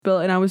Bill,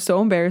 and I was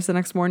so embarrassed the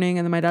next morning.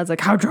 And then my dad's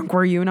like, how drunk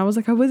were you? And I was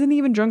like, I wasn't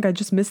even drunk. I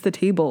just missed the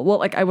table. Well,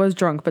 like I was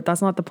drunk, but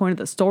that's not the point of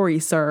the story,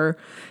 sir.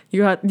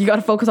 You got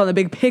to focus on the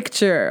big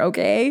picture,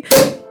 okay?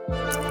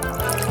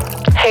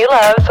 Hey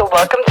loves,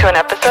 welcome to an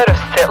episode of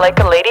Sit Like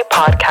a Lady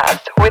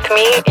podcast with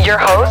me, your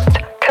host,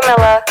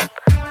 Camilla.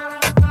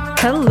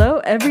 Hello,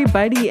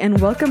 everybody,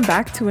 and welcome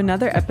back to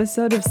another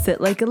episode of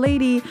Sit Like a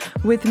Lady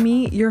with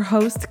me, your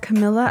host,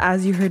 Camilla,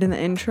 as you heard in the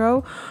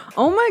intro.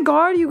 Oh my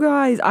God, you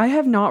guys, I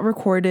have not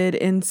recorded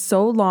in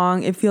so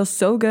long. It feels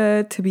so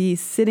good to be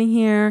sitting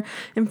here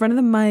in front of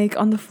the mic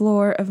on the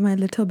floor of my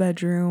little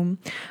bedroom.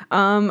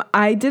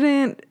 I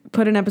didn't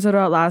put an episode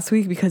out last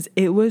week because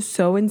it was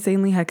so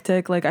insanely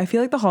hectic. Like, I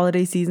feel like the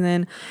holiday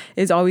season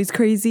is always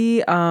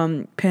crazy,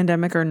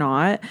 pandemic or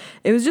not.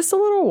 It was just a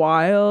little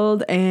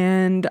wild,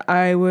 and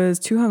I was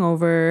too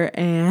hungover,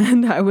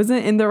 and I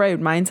wasn't in the right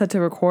mindset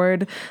to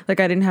record. Like,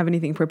 I didn't have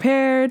anything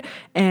prepared,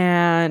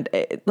 and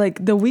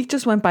the week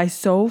just went by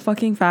so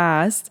fucking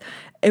fast.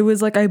 It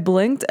was like I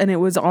blinked and it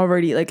was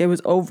already like it was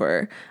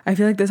over. I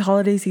feel like this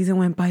holiday season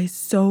went by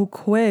so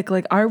quick.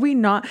 Like,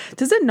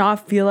 does it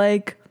not feel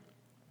like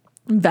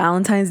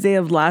Valentine's Day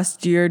of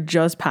last year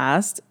just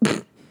passed?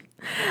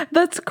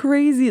 That's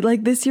crazy.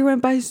 Like, this year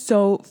went by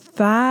so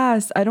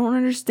fast. I don't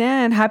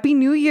understand. Happy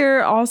New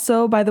Year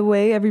also, by the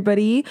way,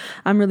 everybody.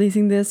 I'm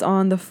releasing this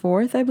on the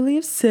 4th, I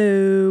believe.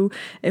 So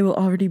it will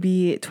already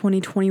be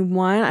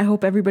 2021. I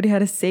hope everybody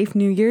had a safe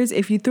New Year's.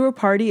 If you threw a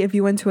party, if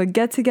you went to a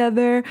get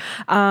together,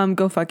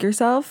 go fuck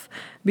yourself,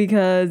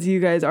 because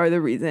you guys are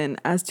the reason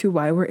as to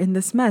why we're in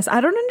this mess.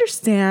 I don't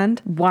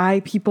understand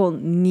why people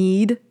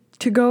need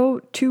to go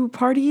to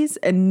parties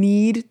and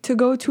need to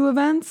go to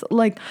events.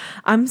 Like,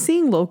 I'm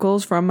seeing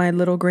locals from my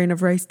little grain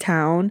of rice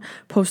town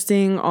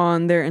posting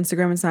on their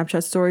Instagram and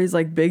Snapchat stories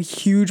like big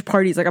huge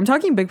parties. Like, I'm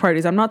talking big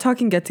parties. I'm not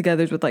talking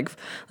get-togethers with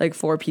like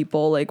 4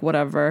 people, like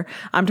whatever.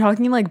 I'm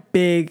talking like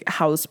big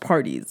house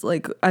parties,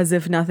 like as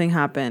if nothing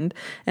happened.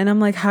 And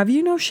I'm like, have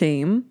you no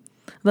shame?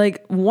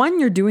 Like, 1,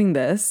 you're doing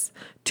this.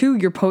 2,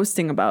 you're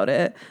posting about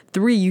it.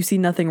 3, you see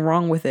nothing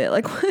wrong with it.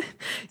 Like,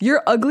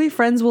 your ugly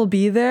friends will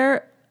be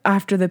there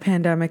after the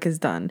pandemic is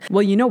done.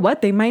 Well, you know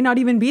what? They might not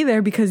even be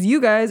there because you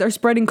guys are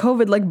spreading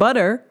COVID like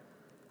butter.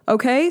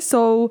 Okay?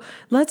 So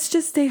let's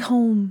just stay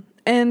home,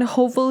 and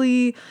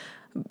hopefully,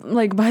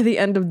 like, by the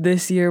end of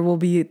this year, we'll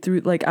be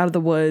through, like, out of the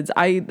woods.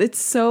 It's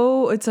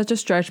such a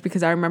stretch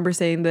because I remember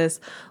saying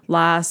this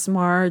last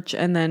March,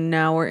 and then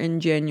now we're in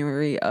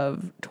January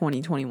of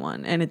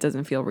 2021 and it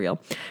doesn't feel real.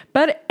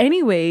 But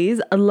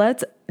anyways,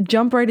 let's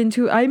jump right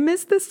into, I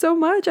miss this so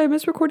much. I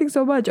miss recording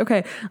so much.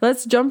 Okay,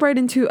 let's jump right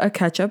into a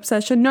catch-up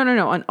session. No,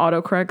 an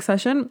autocorrect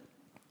session.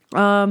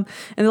 In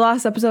the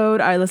last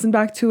episode, I listened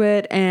back to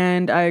it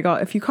and I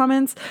got a few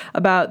comments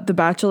about the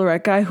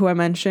Bachelorette guy who I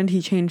mentioned. He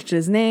changed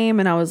his name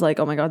and I was like,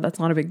 oh my God, that's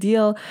not a big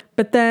deal.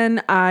 But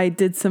then I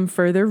did some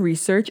further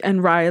research,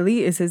 and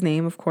Riley is his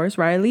name, of course,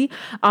 Riley.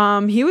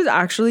 He was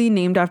actually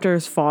named after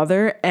his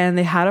father, and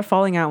they had a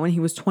falling out when he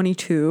was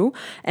 22.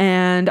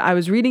 And I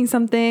was reading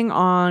something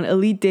on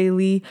Elite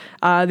Daily.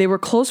 They were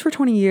close for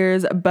 20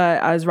 years,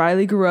 but as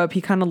Riley grew up,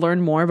 he kind of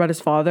learned more about his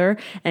father,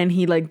 and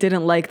he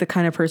didn't like the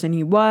kind of person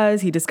he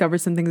was. He discovered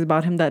some things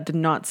about him that did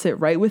not sit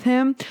right with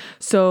him.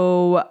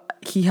 So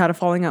he had a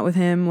falling out with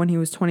him when he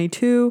was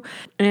 22,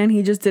 and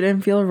he just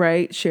didn't feel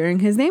right sharing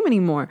his name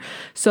anymore.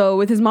 So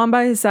with his mom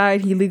by his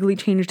side, he legally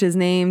changed his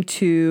name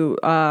to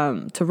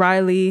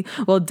Riley,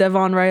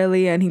 Devon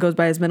Riley, and he goes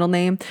by his middle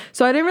name.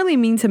 So I didn't really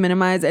mean to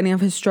minimize any of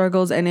his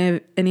struggles,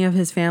 any of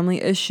his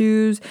family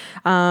issues.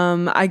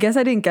 I guess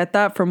I didn't get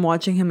that from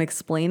watching him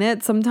explain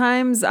it.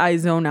 Sometimes I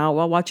zone out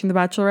while watching The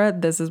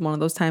Bachelorette. This is one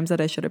of those times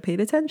that I should have paid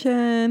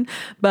attention.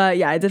 But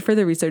yeah, I did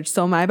further research.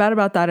 So my bad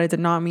about that. I did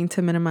not mean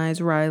to minimize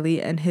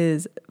Riley and his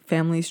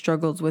family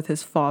struggles with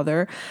his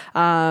father.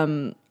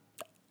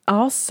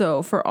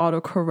 Also, for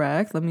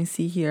autocorrect, let me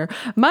see here.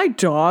 My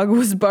dog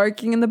was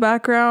barking in the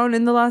background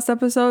in the last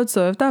episode,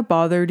 so if that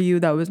bothered you,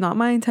 that was not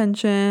my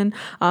intention.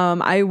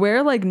 I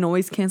wear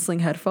noise canceling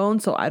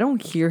headphones, so I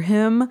don't hear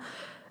him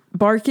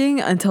barking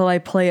until I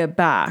play it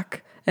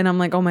back. And I'm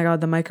like, oh my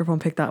God, the microphone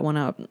picked that one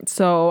up.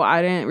 So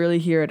I didn't really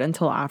hear it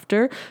until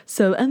after.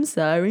 So I'm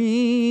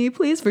sorry.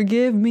 Please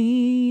forgive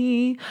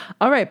me.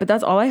 All right, but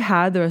that's all I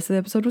had. The rest of the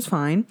episode was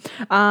fine.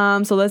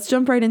 So let's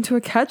jump right into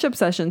a catch-up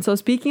session. So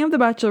speaking of The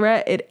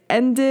Bachelorette, it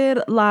ended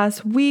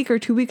last week or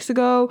 2 weeks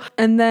ago.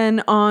 And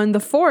then on the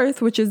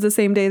 4th, which is the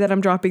same day that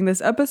I'm dropping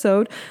this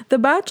episode, The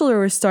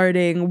Bachelor is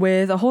starting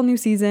with a whole new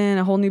season,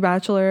 a whole new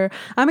Bachelor.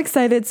 I'm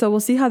excited. So we'll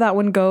see how that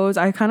one goes.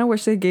 I kind of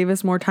wish they gave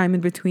us more time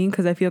in between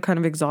because I feel kind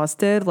of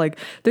exhausted. Like,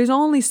 there's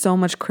only so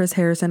much Chris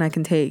Harrison I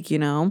can take,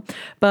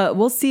 but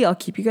we'll see. I'll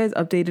keep you guys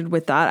updated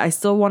with that. I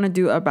still want to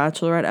do a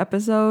Bachelorette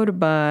episode,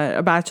 but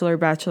a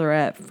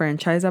Bachelorette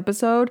franchise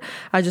episode.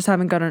 I just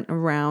haven't gotten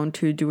around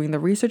to doing the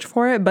research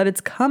for it, but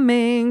it's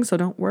coming, so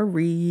don't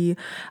worry.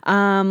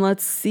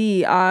 Let's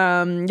see.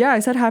 I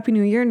said Happy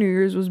New Year. New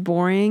Year's was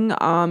boring.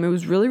 It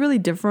was really, really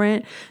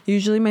different.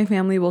 Usually my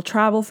family will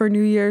travel for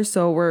New Year's,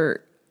 so we're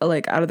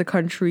like out of the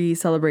country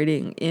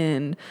celebrating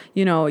in,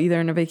 you know, either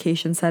in a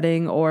vacation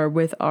setting or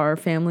with our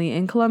family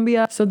in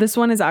Colombia. So this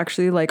one is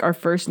actually like our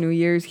first New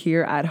Year's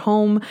here at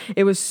home.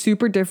 It was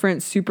super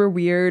different, super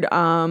weird.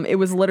 It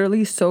was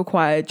literally so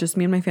quiet, just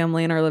me and my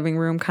family in our living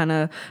room kind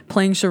of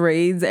playing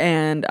charades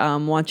and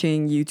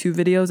watching YouTube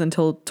videos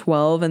until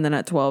 12. And then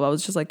at 12 I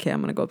was just like, okay,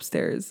 I'm gonna go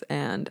upstairs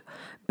and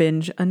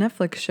binge a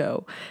Netflix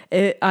show.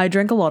 I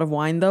drank a lot of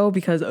wine though,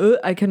 because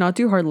I cannot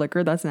do hard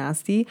liquor. That's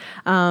nasty.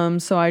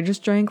 So I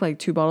just drank like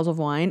 2 bottles of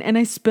wine, and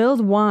I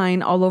spilled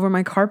wine all over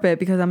my carpet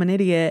because I'm an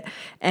idiot.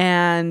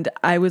 And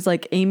I was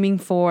like aiming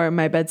for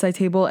my bedside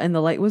table and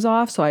the light was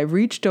off. So I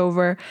reached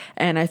over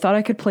and I thought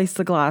I could place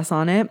the glass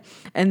on it.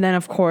 And then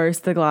of course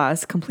the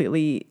glass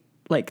completely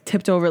like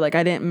tipped over. Like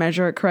I didn't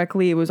measure it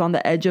correctly. It was on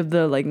the edge of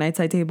the like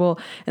nightside table,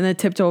 and then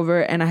tipped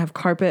over, and I have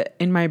carpet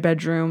in my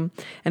bedroom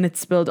and it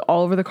spilled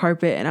all over the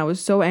carpet, and I was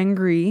so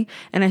angry,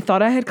 and I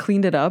thought I had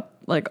cleaned it up,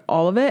 like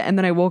all of it, and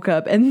then I woke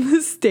up and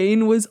the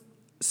stain was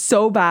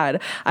so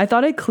bad. I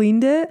thought I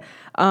cleaned it.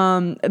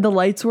 The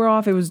lights were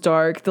off. It was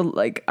dark.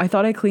 I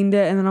thought I cleaned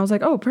it, and then I was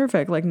like, oh,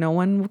 perfect. Like no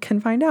one can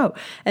find out.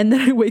 And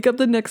then I wake up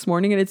the next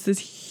morning and it's this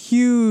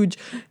huge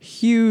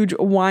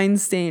wine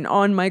stain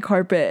on my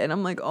carpet. And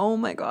I'm like, oh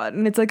my God.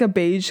 And it's like a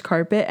beige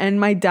carpet. And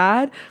my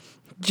dad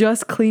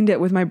just cleaned it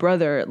with my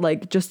brother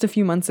like just a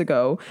few months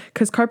ago,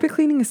 because carpet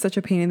cleaning is such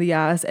a pain in the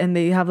ass, and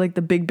they have like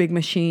the big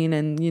machine,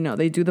 and you know,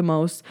 they do the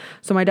most.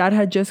 So my dad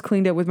had just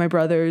cleaned it with my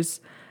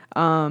brothers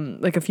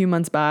like a few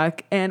months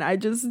back, and I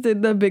just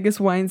did the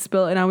biggest wine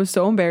spill, and I was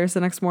so embarrassed the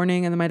next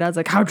morning. And then my dad's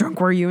like, how drunk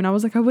were you? And I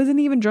was like, I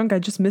wasn't even drunk, I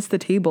just missed the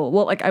table.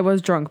 Well, like I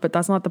was drunk, but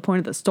that's not the point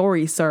of the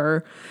story,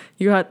 sir.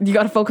 You got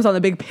to focus on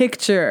the big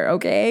picture,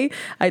 okay?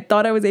 I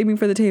thought I was aiming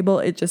for the table,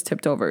 it just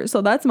tipped over.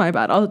 So that's my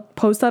bad. I'll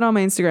post that on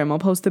my Instagram. I'll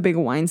post the big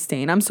wine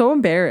stain. I'm so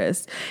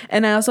embarrassed.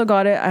 And I also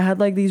got it, I had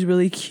like these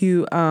really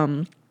cute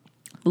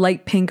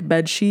light pink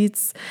bed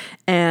sheets,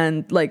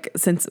 and like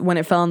since when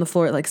it fell on the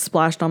floor it like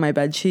splashed on my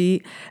bed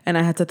sheet, and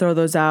I had to throw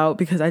those out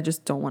because I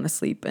just don't want to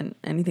sleep in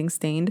anything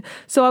stained.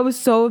 So I was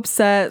so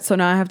upset. So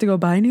now I have to go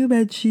buy new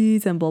bed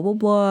sheets and blah blah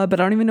blah, but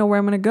I don't even know where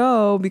I'm gonna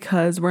go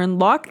because we're in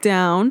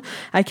lockdown.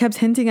 I kept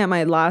hinting at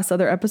my last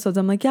other episodes,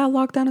 I'm like, yeah,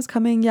 lockdown is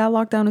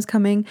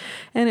coming,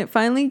 and it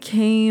finally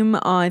came.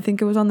 I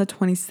think it was on the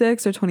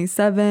 26th or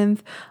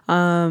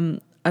 27th.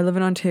 I live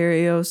in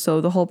Ontario, so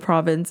the whole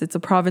province, it's a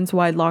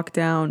province-wide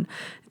lockdown.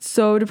 It's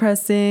so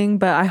depressing,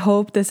 but I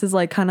hope this is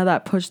like kind of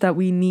that push that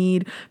we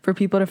need for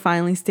people to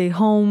finally stay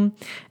home.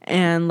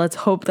 And let's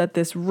hope that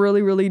this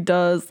really, really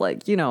does,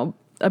 like, you know,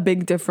 a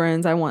big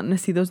difference. I want to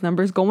see those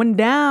numbers going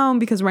down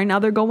because right now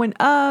they're going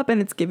up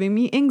and it's giving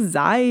me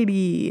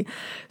anxiety.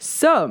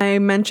 So I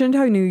mentioned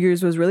how New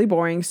Year's was really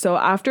boring. So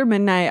after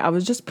midnight, I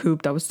was just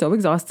pooped. I was so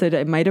exhausted.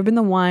 It might have been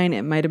the wine.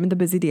 It might have been the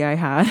busy day I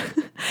had.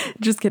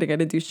 Just kidding. I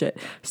didn't do shit.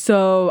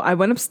 So I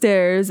went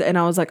upstairs and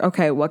I was like,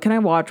 okay, what can I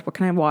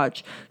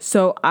watch?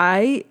 So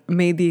I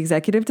made the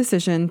executive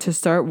decision to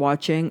start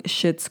watching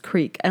Schitt's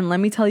Creek. And let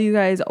me tell you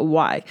guys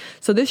why.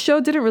 So this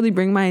show didn't really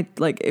bring my,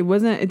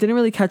 it didn't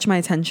really catch my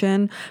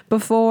attention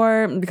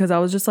before because I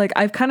was just like,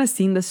 I've kind of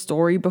seen the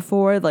story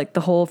before, like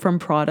the whole from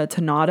Prada to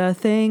Nada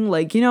thing.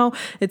 Like, you know,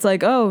 it's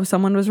like, oh,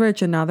 someone was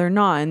rich and now they're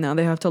not. And now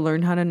they have to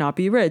learn how to not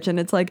be rich. And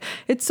it's like,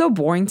 it's so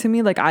boring to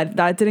me. Like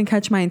that didn't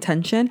catch my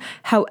attention.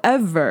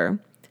 However,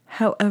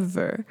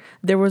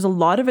 there was a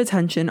lot of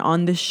attention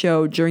on this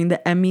show during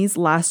the Emmys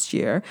last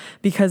year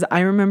because I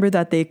remember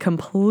that they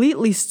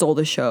completely stole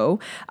the show.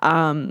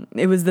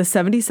 It was the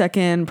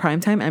 72nd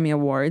Primetime Emmy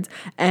Awards,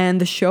 and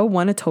the show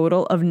won a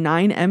total of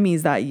 9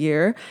 Emmys that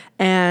year,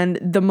 and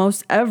the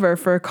most ever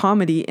for a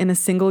comedy in a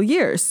single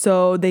year.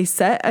 So they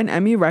set an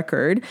Emmy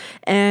record,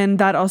 and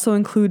that also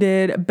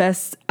included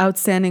Best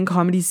Outstanding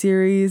Comedy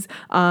Series,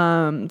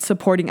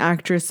 Supporting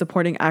Actress,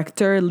 Supporting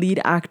Actor,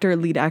 Lead Actor,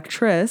 Lead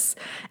Actress,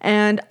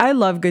 and I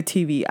love good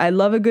TV. I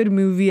love a good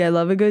movie. I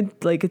love a good,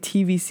 like, a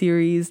TV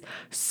series.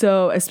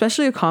 So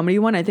especially a comedy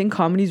one. I think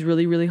comedy is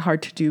really, really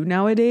hard to do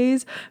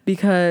nowadays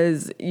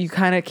because you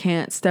kind of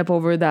can't step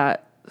over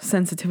that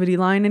sensitivity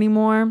line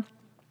anymore.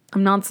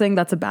 I'm not saying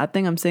that's a bad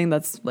thing. I'm saying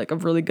that's like a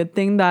really good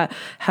thing that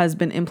has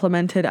been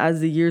implemented as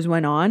the years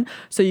went on.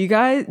 So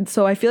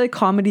I feel like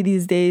comedy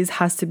these days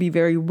has to be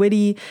very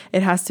witty.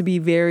 It has to be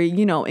very,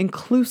 you know,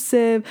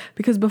 inclusive,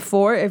 because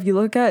before, if you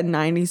look at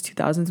 90s,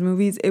 2000s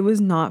movies, it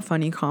was not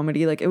funny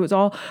comedy. Like it was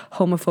all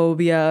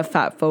homophobia,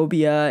 fat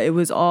phobia. It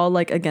was all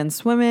like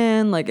against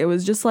women. Like it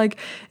was just like,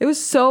 it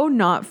was so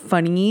not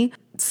funny.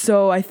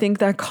 So I think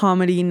that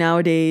comedy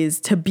nowadays,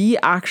 to be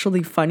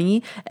actually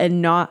funny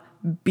and not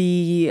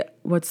be,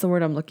 what's the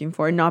word I'm looking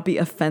for, not be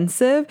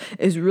offensive,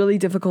 is really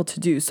difficult to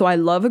do. So I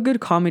love a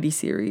good comedy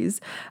series.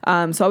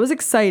 So I was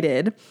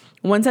excited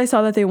once I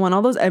saw that they won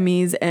all those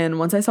Emmys, and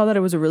once I saw that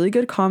it was a really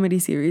good comedy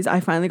series. I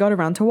finally got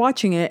around to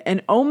watching it,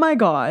 and oh my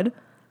God,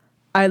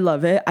 I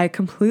love it. I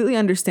completely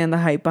understand the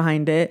hype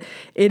behind it.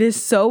 It is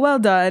so well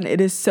done.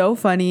 It is so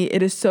funny.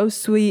 It is so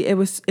sweet.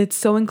 It's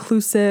so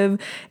inclusive.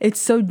 It's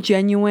so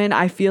genuine.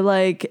 I feel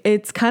like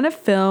it's kind of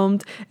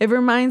filmed. It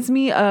reminds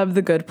me of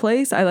The Good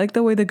Place. I like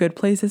the way The Good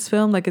Place is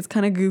filmed. Like, it's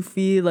kind of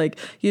goofy. Like,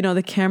 you know,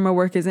 the camera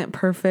work isn't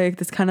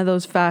perfect. It's kind of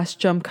those fast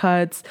jump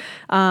cuts.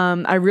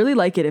 I really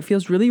like it. It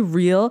feels really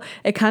real.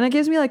 It kind of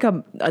gives me like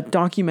a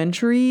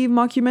mockumentary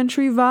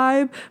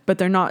vibe, but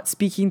they're not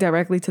speaking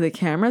directly to the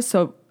camera.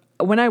 So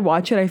when I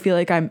watch it, I feel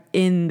like I'm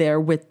in there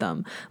with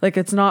them. Like,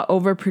 it's not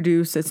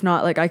overproduced. It's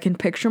not like I can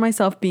picture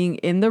myself being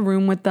in the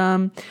room with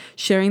them,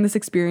 sharing this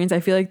experience. I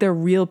feel like they're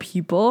real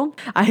people.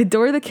 I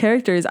adore the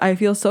characters. I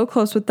feel so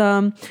close with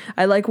them.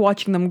 I like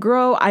watching them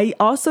grow. I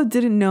also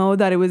didn't know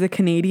that it was a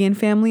Canadian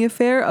family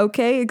affair.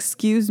 Okay,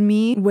 excuse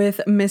me,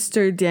 with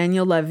Mr.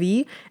 Daniel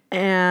Levy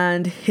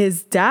and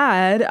his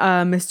dad,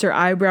 Mr.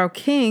 Eyebrow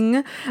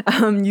King,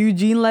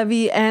 Eugene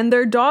Levy, and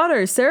their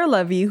daughter, Sarah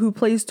Levy, who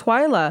plays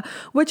Twyla,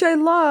 which I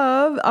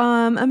love.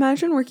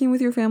 Imagine working with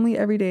your family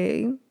every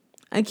day.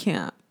 I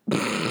can't.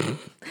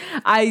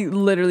 I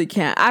literally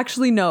can't.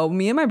 Actually, no.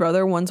 Me and my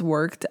brother once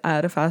worked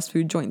at a fast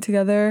food joint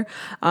together.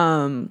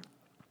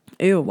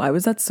 Ew, why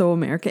was that so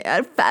American? At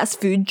a fast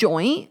food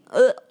joint?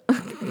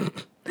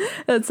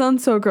 That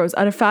sounds so gross.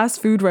 At a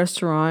fast food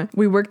restaurant.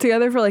 We worked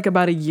together for like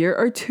about a year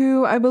or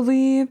two, I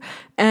believe.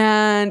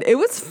 And it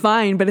was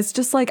fine, but it's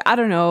just like, I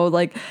don't know,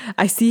 like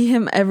I see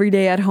him every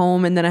day at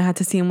home, and then I had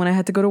to see him when I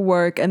had to go to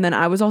work. And then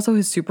I was also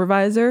his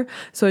supervisor.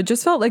 So it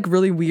just felt like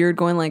really weird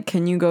going like,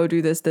 can you go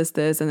do this?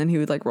 And then he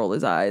would like roll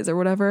his eyes or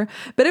whatever.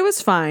 But it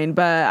was fine.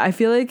 But I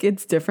feel like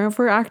it's different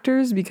for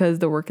actors because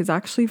the work is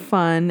actually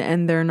fun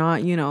and they're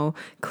not, you know,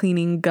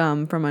 cleaning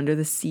gum from under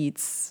the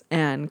seats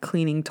and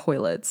cleaning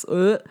toilets.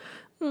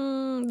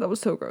 That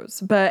was so gross.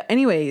 But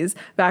anyways,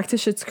 back to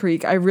Schitt's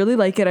Creek. I really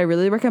like it. I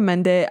really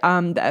recommend it.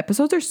 The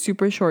episodes are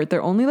super short.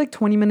 They're only like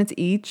 20 minutes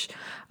each.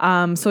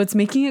 So it's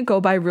making it go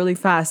by really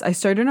fast. I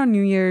started on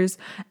New Year's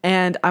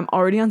and I'm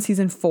already on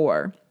season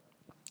 4.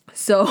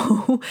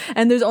 So,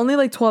 and there's only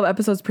like 12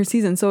 episodes per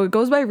season. So it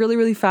goes by really,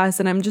 really fast.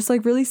 And I'm just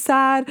like really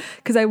sad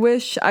because I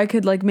wish I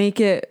could like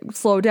make it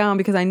slow down,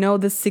 because I know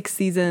the 6th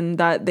season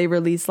that they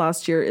released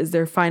last year is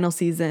their final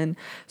season.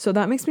 So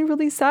that makes me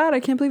really sad. I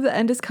can't believe the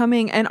end is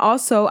coming. And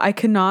also I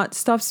cannot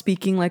stop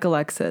speaking like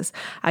Alexis.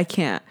 I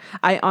can't.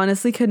 I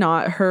honestly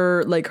cannot.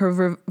 Her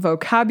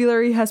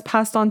vocabulary has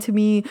passed on to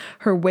me.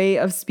 Her way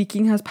of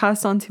speaking has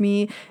passed on to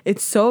me.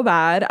 It's so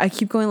bad. I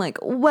keep going like,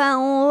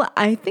 well,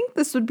 I think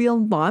this would be a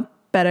lot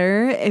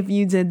better if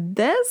you did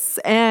this,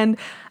 and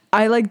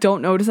I like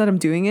don't notice that I'm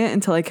doing it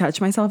until I catch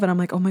myself and I'm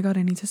like, oh my God,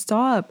 I need to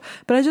stop.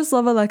 But I just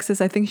love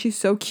Alexis. I think she's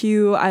so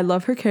cute. I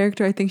love her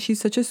character. I think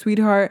she's such a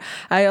sweetheart.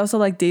 I also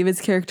like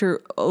David's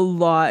character a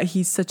lot.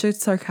 He's such a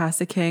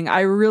sarcastic king.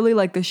 I really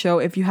like the show.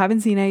 If you haven't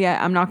seen it yet,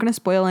 I'm not going to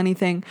spoil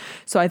anything,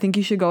 so I think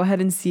you should go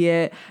ahead and see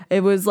it. It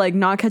was like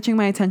not catching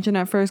my attention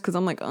at first because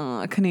I'm like,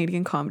 a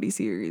Canadian comedy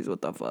series,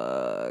 what the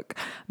fuck.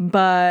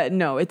 But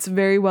no, it's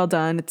very well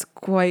done. It's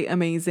quite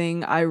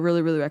amazing. I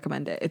really, really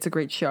recommend it. It's a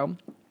great show.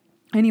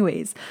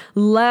 Anyways,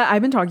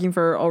 I've been talking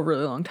for a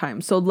really long time,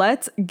 so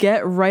let's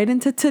get right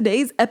into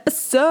today's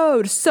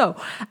episode. So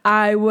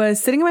I was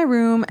sitting in my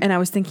room and I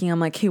was thinking, I'm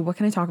like, hey, what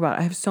can I talk about?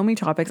 I have so many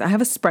topics. I have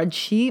a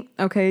spreadsheet.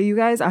 Okay, you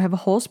guys, I have a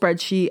whole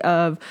spreadsheet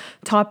of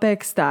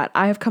topics that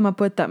I have come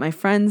up with, that my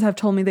friends have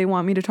told me they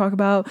want me to talk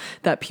about,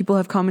 that people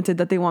have commented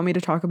that they want me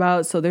to talk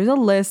about. So there's a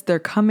list. They're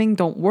coming.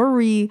 Don't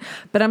worry.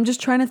 But I'm just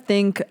trying to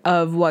think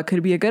of what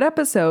could be a good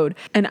episode.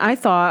 And I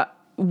thought,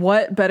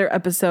 what better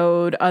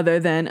episode other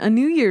than a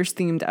New Year's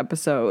themed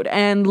episode?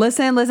 And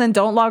listen,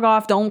 don't log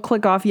off. Don't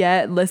click off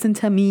yet. Listen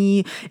to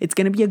me. It's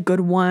going to be a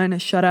good one.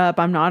 Shut up.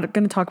 I'm not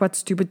going to talk about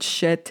stupid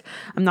shit.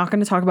 I'm not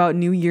going to talk about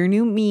New Year,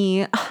 New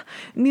Me.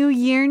 New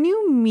Year,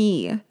 New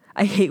Me.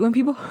 I hate when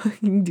people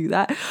do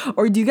that.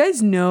 Or do you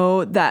guys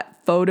know that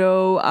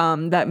photo,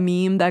 that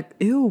meme that,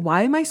 ew,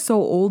 why am I so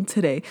old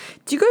today?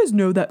 Do you guys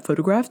know that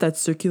photograph that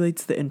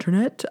circulates the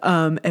internet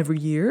every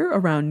year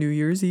around New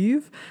Year's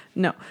Eve?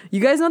 No.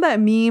 You guys know that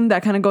meme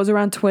that kind of goes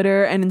around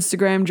Twitter and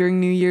Instagram during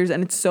New Year's,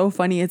 and it's so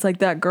funny. It's like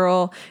that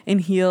girl in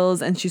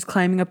heels and she's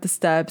climbing up the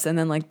steps, and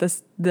then like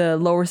the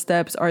lower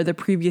steps are the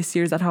previous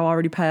years that have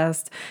already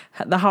passed,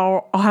 and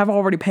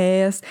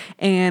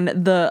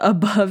the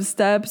above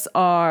steps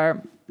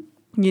are,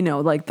 you know,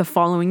 like the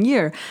following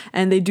year.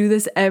 And they do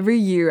this every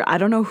year. I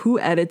don't know who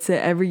edits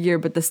it every year,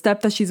 but the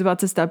step that she's about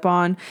to step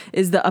on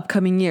is the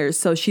upcoming year.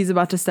 So she's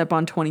about to step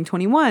on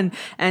 2021,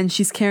 and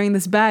she's carrying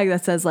this bag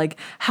that says like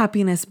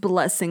happiness,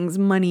 blessings,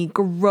 money,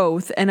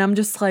 growth. And I'm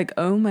just like,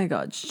 oh my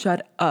God,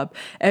 shut up.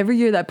 Every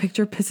year that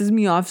picture pisses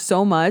me off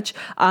so much.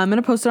 I'm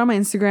going to post it on my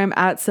Instagram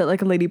at Sit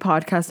Like a Lady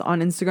Podcast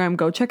on Instagram.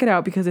 Go check it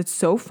out because it's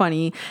so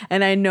funny.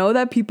 And I know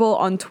that people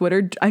on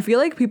Twitter, I feel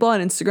like people on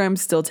Instagram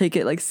still take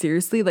it like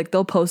seriously. Like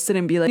they'll post it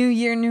and be like, New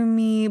Year, New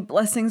Me,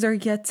 blessings are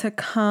yet to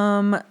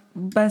come,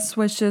 best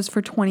wishes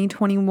for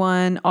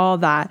 2021, all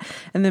that.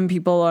 And then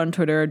people on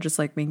Twitter are just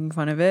like making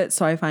fun of it.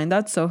 So I find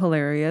that so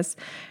hilarious.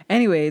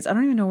 Anyways, I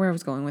don't even know where I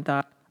was going with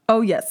that.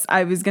 Oh, yes.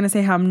 I was going to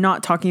say how I'm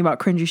not talking about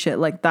cringy shit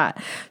like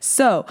that.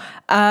 So,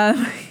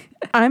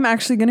 I'm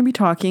actually going to be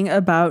talking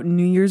about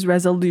New Year's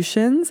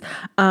resolutions,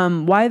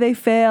 why they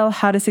fail,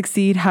 how to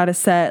succeed, how to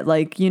set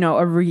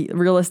a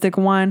realistic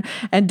one.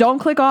 And don't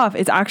click off.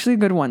 It's actually a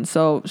good one.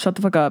 So shut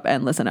the fuck up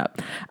and listen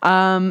up.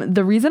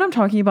 The reason I'm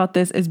talking about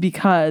this is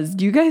because,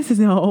 do you guys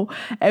know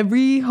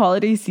every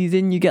holiday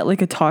season you get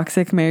like a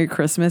toxic Merry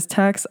Christmas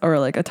text or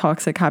like a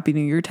toxic Happy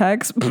New Year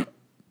text?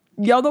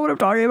 Y'all know what I'm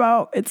talking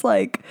about. It's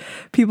like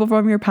people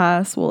from your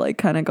past will like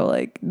kind of go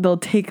like, they'll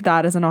take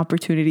that as an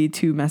opportunity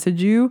to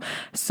message you.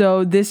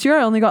 So this year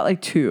I only got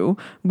like 2,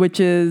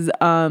 which is,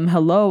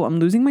 hello, I'm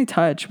losing my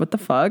touch. What the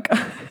fuck?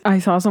 I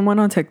saw someone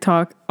on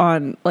TikTok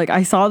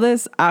I saw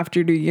this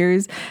after New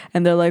Year's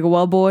and they're like,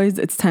 well, boys,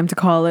 it's time to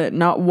call it.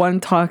 Not one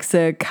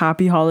toxic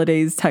happy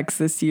holidays text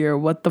this year.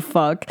 What the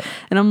fuck?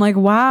 And I'm like,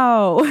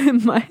 wow.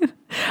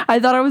 I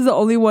thought I was the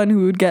only one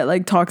who would get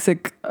like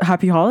toxic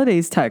happy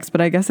holidays text,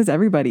 but I guess it's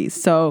everybody.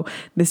 So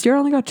this year I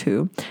only got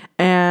 2.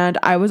 And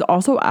I was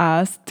also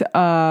asked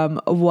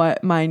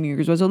what my New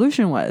Year's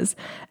resolution was.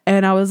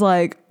 And I was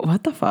like,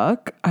 what the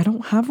fuck? I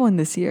don't have one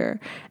this year.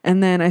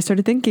 And then I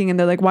started thinking and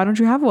they're like, why don't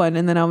you have one?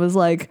 And then I was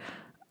like,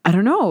 I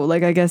don't know.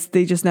 Like, I guess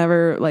they just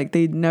never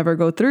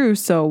go through.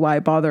 So why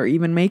bother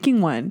even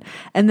making one?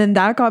 And then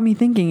that got me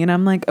thinking and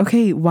I'm like,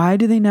 okay, why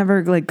do they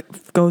never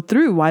go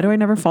through? Why do I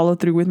never follow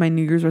through with my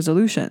New Year's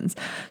resolutions?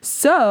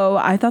 So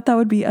I thought that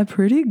would be a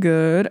pretty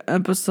good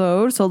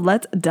episode. So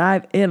let's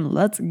dive in.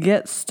 Let's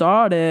get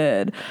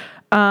started.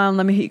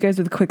 Let me hit you guys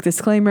with a quick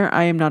disclaimer.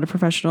 I am not a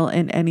professional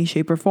in any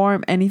shape or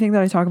form. Anything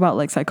that I talk about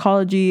like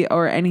psychology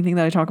or anything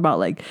that I talk about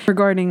like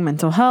regarding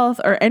mental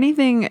health or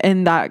anything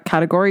in that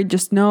category,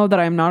 just know that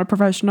I'm not a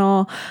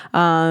professional.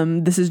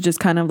 This is just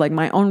kind of like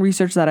my own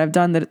research that I've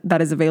done that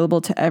is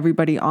available to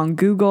everybody on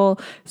Google.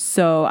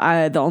 So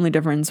the only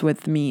difference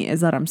with me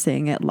is that I'm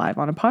saying it live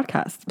on a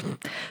podcast.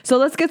 So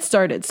let's get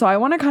started. So I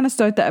want to kind of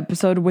start the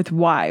episode with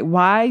why.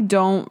 Why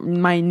don't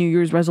my New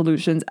Year's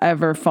resolutions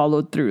ever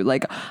follow through?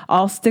 Like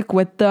I'll stick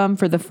with them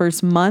for the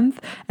first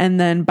month and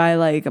then by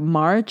like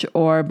March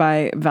or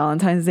by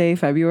Valentine's Day,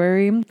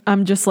 February,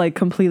 I'm just like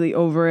completely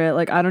over it.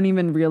 Like I don't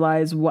even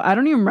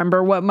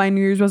remember what my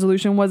New Year's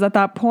resolution was at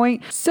that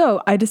point.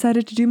 So I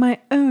decided to do my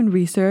own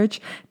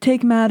research,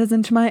 take matters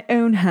into my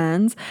own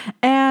hands,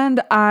 and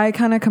I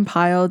kind of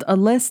compiled a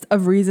list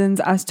of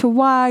reasons as to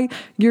why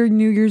your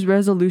New Year's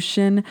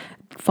resolution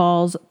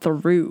falls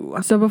through.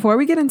 So before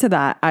we get into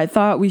that, I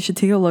thought we should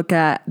take a look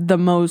at the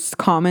most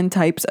common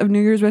types of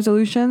New Year's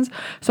resolutions.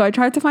 So I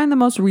tried to find the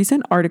most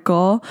recent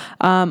article.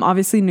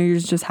 Obviously New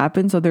Year's just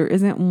happened, so there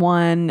isn't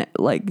one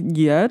like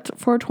yet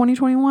for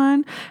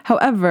 2021.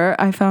 However,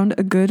 I found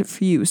a good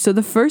few. So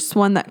the first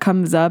one that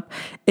comes up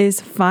is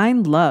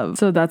find love.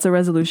 So that's a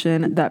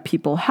resolution that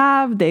people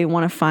have. They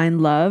want to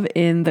find love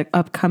in the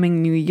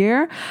upcoming new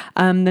year.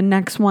 The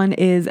next one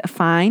is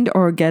find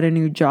or get a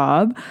new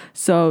job.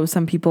 So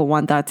some people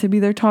want that to be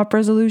their top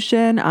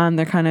resolution.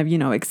 They're kind of,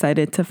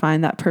 excited to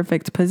find that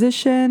perfect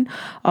position,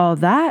 all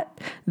that.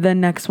 The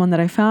next one that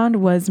I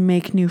found was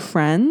make new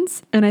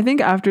friends. And I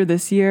think after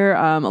this year,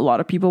 a lot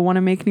of people want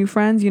to make new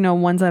friends,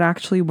 ones that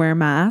actually wear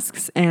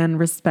masks and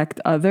respect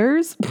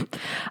others.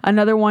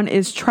 Another one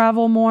is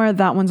travel more.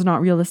 That one's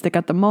not realistic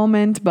at the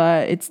moment,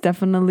 but it's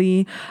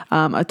definitely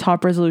a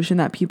top resolution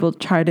that people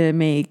try to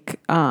make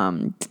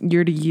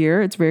year to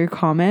year. It's very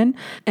common.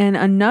 And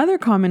another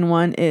common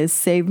one is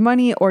save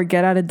money or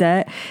get out of debt.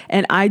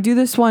 And I do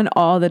this one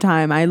all the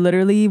time. I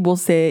literally will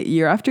say it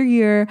year after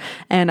year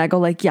and I go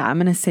like, yeah, I'm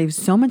going to save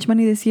so much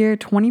money this year.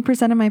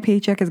 20% of my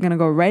paycheck is going to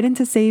go right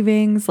into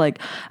savings. Like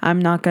I'm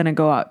not going to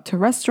go out to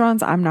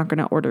restaurants. I'm not going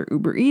to order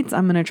Uber Eats.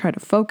 I'm going to try to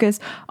focus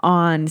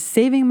on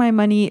saving my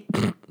money.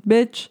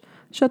 Bitch,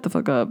 shut the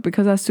fuck up,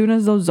 because as soon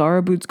as those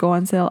Zara boots go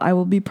on sale, I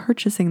will be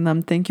purchasing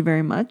them. Thank you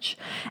very much.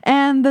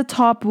 And the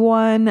top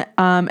one,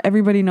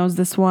 everybody knows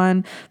this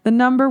one. The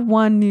number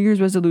one New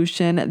Year's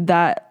resolution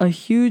that a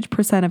huge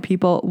percent of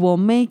people will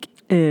make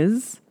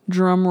is,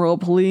 drum roll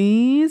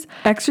please,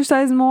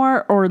 exercise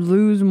more or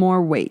lose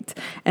more weight.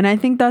 And I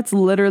think that's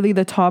literally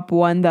the top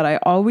one that I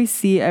always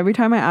see every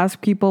time I ask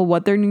people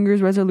what their New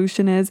Year's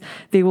resolution is.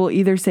 They will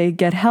either say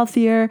get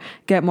healthier,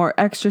 get more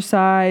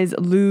exercise,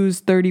 lose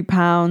 30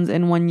 pounds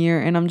in 1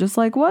 year. And I'm just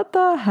like, what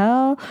the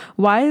hell?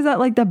 Why is that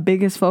like the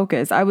biggest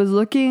focus? I was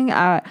looking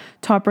at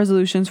top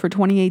resolutions for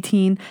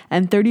 2018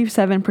 and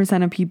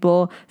 37% of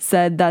people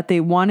said that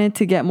they wanted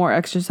to get more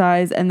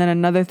exercise, and then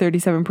another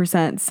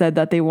 37% said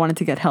that they wanted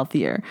to get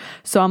healthier.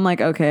 So I'm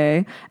like,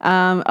 okay.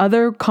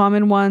 Other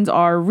common ones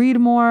are read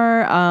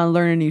more,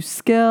 learn a new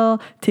skill,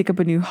 take up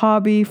a new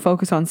hobby,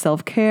 focus on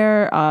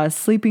self-care,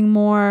 sleeping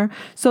more.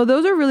 So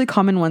those are really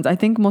common ones. I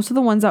think most of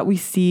the ones that we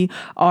see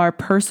are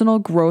personal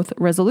growth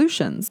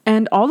resolutions.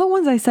 And all the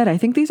ones I said, I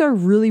think these are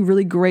really,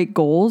 really great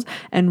goals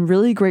and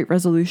really great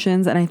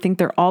resolutions. And I think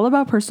they're all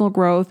about personal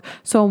growth.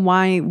 So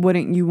why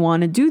wouldn't you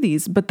want to do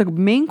these? But the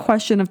main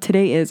question of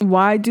today is,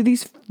 why do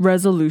these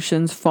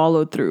resolutions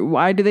follow through?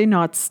 Why do they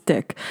not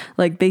stick?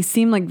 Like, they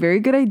seem like very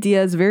good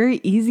ideas, very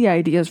easy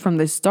ideas from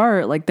the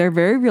start. Like they're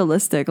very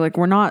realistic. Like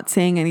we're not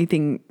saying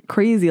anything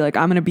crazy like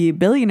I'm going to be a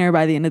billionaire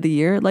by the end of the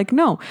year. Like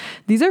no,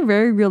 these are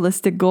very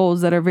realistic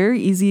goals that are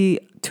very easy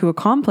to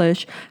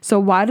accomplish. So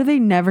why do they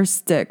never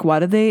stick? Why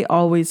do they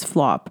always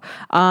flop?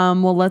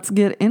 Well, let's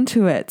get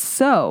into it.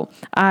 So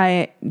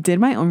I did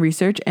my own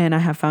research and I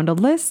have found a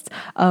list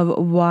of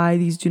why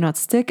these do not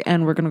stick,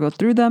 and we're going to go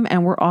through them,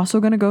 and we're also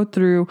going to go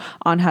through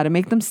on how to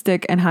make them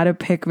stick and how to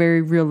pick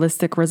very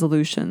realistic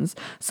resolutions.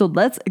 So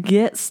let's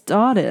get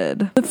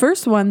started. The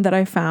first one that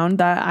I found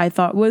that I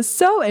thought was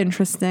so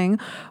interesting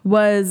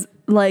was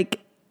like,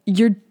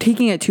 you're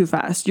taking it too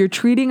fast. You're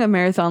treating a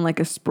marathon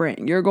like a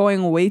sprint. You're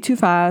going way too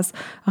fast,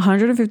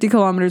 150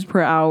 kilometers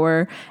per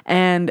hour.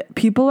 And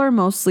people are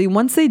mostly,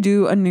 once they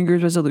do a New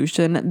Year's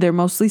resolution, they're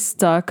mostly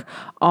stuck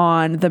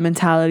on the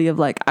mentality of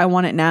like, I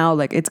want it now.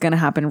 Like it's going to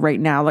happen right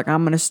now. Like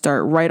I'm going to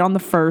start right on the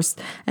 1st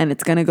and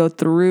it's going to go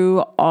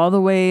through all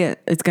the way.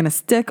 It's going to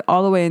stick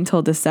all the way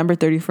until December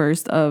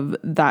 31st of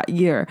that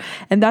year.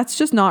 And that's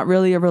just not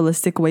really a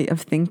realistic way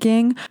of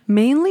thinking,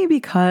 mainly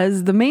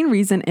because the main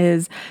reason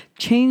is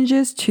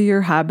changes to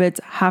your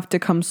habits have to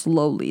come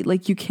slowly.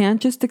 Like you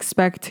can't just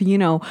expect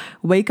to,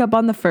 wake up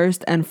on the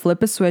 1st and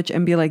flip a switch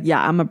and be like,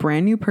 yeah, I'm a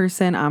brand new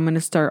person. I'm going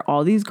to start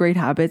all these great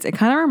habits. It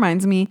kind of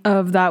reminds me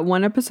of that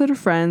one episode of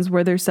Friends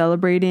where they're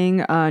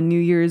celebrating New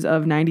Year's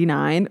of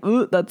 99.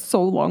 Ooh, that's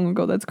so long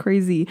ago. That's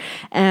crazy.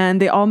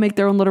 And they all make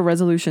their own little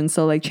resolutions.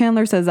 So like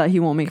Chandler says that he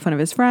won't make fun of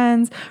his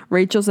friends.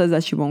 Rachel says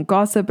that she won't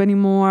gossip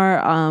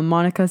anymore.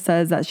 Monica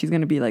says that she's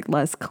going to be like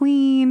less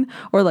clean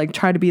or like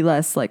try to be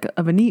less like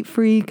of a neat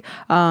freak.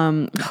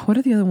 What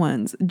are the other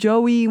ones?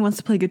 Joey wants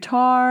to play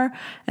guitar,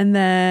 and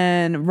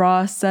then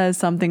Ross says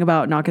something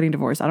about not getting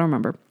divorced. I don't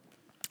remember.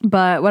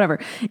 But whatever.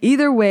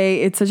 Either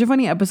way, it's such a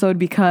funny episode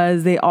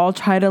because they all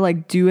try to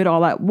like do it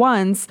all at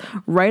once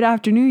right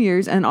after New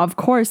Year's. And of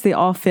course, they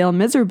all fail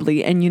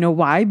miserably. And you know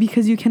why?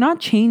 Because you cannot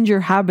change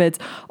your habits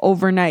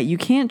overnight. You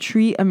can't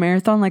treat a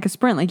marathon like a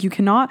sprint. Like you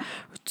cannot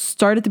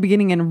start at the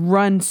beginning and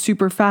run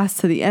super fast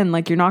to the end.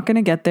 Like you're not going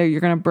to get there.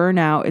 You're going to burn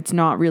out. It's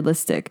not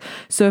realistic.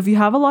 So if you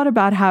have a lot of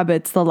bad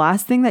habits, the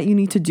last thing that you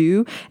need to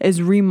do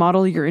is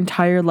remodel your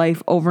entire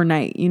life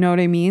overnight. You know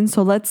what I mean?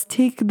 So let's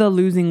take the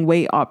losing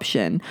weight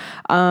option.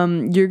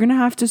 You're going to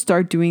have to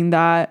start doing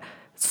that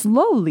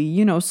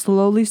slowly,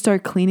 slowly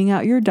start cleaning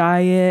out your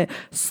diet,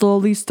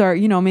 slowly start,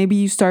 maybe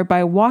you start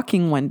by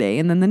walking one day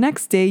and then the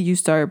next day you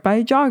start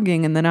by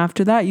jogging and then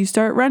after that you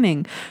start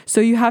running.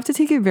 So you have to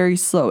take it very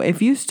slow.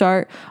 If you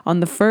start on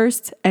the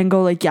 1st and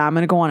go like, yeah, I'm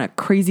going to go on a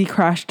crazy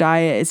crash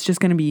diet. It's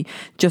just going to be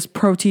just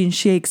protein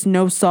shakes,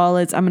 no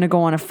solids. I'm going to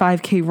go on a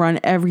 5K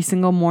run every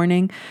single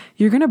morning.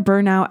 You're going to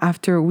burn out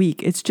after a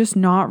week. It's just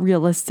not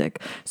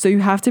realistic. So you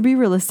have to be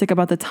realistic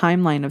about the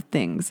timeline of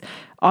things.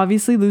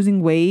 Obviously,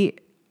 losing weight,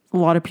 a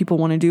lot of people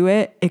want to do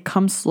it. It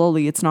comes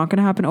slowly. It's not going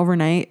to happen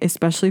overnight,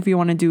 especially if you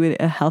want to do it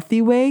a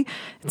healthy way.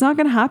 It's not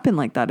going to happen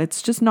like that.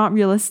 It's just not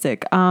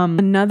realistic.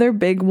 Another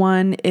big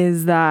one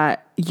is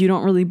that you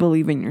don't really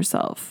believe in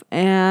yourself.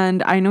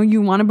 And I know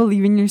you want to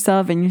believe in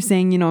yourself and you're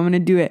saying, I'm going to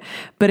do it.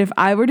 But if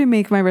I were to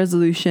make my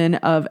resolution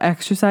of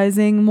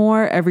exercising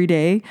more every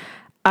day,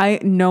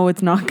 I know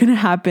it's not going to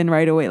happen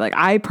right away. Like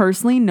I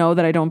personally know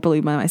that I don't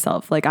believe in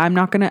myself. Like I'm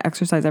not going to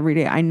exercise every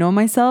day. I know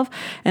myself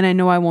and I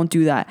know I won't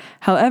do that.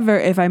 However,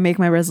 if I make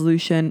my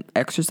resolution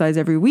exercise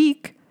every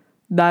week,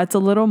 that's a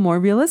little more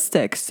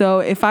realistic. So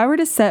if I were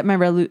to set my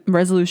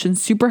resolution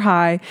super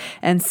high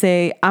and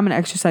say, I'm going to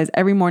exercise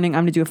every morning,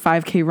 I'm going to do a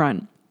 5K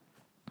run.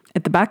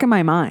 At the back of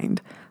my mind,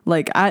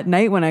 like at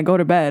night when I go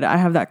to bed, I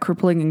have that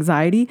crippling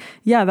anxiety.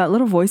 Yeah, that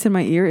little voice in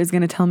my ear is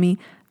going to tell me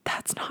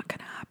that's not going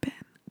to happen.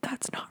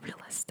 That's not realistic.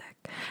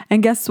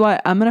 And guess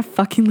what? I'm going to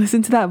fucking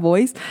listen to that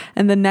voice.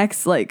 And the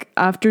next, like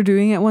after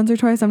doing it once or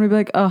twice, I'm going to be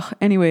like, oh,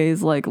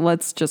 anyways, like,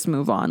 let's just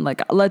move on.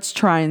 Like, let's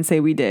try and say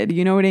we did.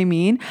 You know what I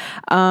mean?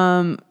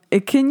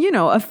 It can,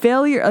 a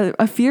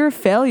fear of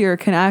failure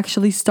can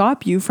actually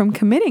stop you from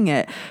committing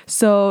it.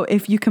 So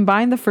if you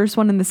combine the first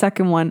one and the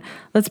second one,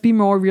 let's be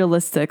more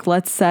realistic.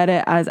 Let's set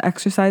it as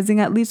exercising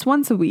at least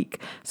once a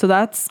week. So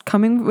that's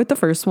coming with the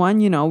first one,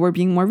 we're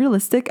being more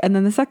realistic. And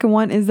then the second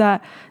one is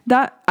that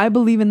I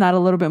believe in that a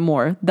little bit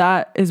more.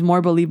 That is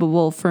more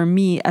believable for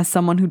me as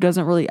someone who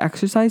doesn't really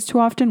exercise too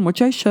often, which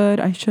I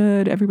should.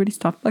 Everybody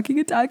stop fucking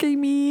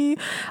attacking me.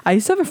 I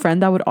used to have a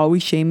friend that would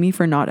always shame me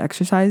for not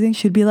exercising.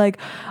 She'd be like,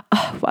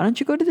 oh, why don't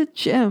you go to the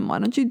gym? Why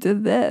don't you do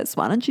this?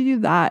 Why don't you do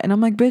that? And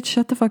I'm like, bitch,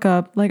 shut the fuck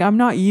up. Like, I'm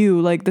not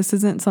you. Like, this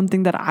isn't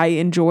something that I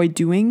enjoy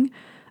doing.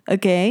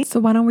 Okay,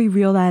 so why don't we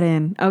reel that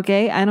in?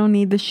 Okay, I don't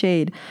need the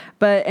shade.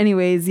 But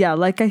anyways, yeah,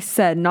 like I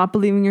said, not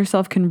believing in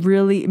yourself can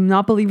really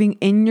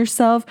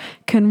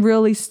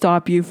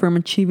stop you from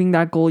achieving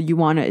that goal you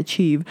want to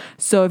achieve.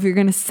 So if you're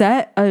going to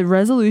set a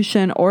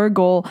resolution or a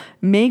goal,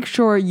 make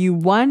sure you,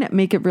 1,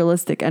 make it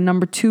realistic. And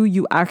number 2,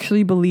 you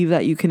actually believe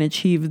that you can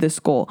achieve this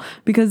goal.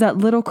 Because that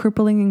little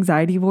crippling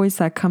anxiety voice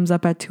that comes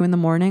up at 2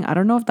 a.m, I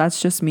don't know if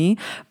that's just me,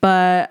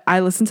 but I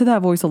listen to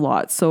that voice a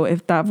lot. So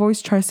if that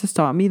voice tries to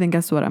stop me, then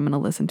guess what? I'm going to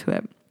listen to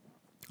it.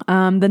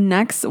 The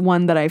next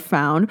one that I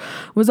found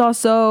was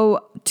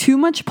also too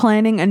much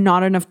planning and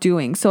not enough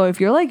doing. So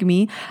if you're like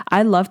me,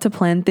 I love to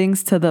plan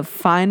things to the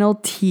final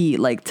T,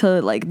 like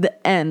to like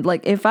the end.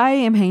 Like if I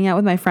am hanging out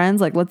with my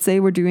friends, like let's say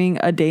we're doing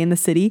a day in the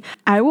city,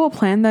 I will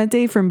plan that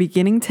day from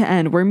beginning to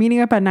end. We're meeting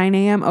up at 9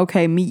 a.m.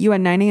 Okay, meet you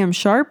at 9 a.m.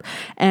 sharp,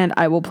 and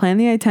I will plan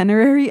the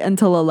itinerary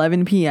until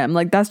 11 p.m.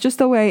 Like that's just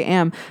the way I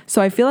am.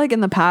 So I feel like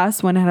in the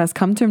past, when it has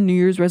come to New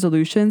Year's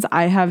resolutions,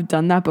 I have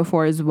done that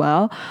before as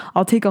well.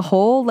 I'll take a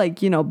whole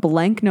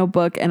blank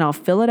notebook and I'll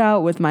fill it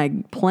out with my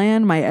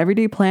plan, my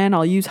everyday plan.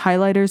 I'll use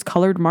highlighters,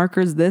 colored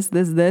markers, this.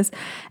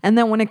 And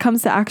then when it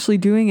comes to actually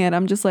doing it,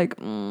 I'm just like,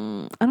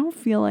 I don't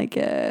feel like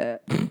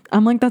it.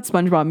 I'm like that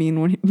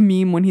SpongeBob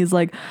meme when he's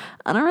like,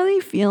 I don't really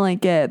feel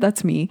like it.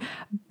 That's me.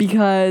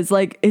 Because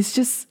like, it's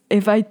just,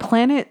 if I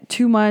plan it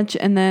too much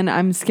and then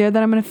I'm scared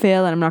that I'm going to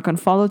fail and I'm not going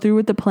to follow through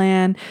with the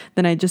plan,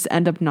 then I just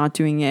end up not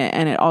doing it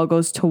and it all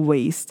goes to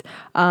waste.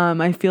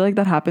 I feel like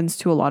that happens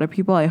to a lot of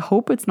people. I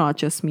hope it's not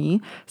just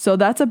me. So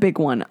that's a big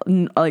one.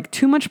 Like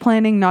too much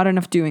planning, not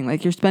enough doing.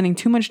 Like you're spending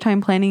too much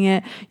time planning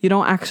it. You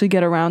don't actually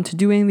get around to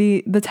doing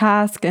the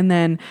task, and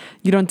then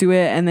you don't do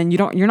it, and then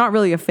you're not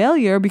really a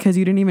failure because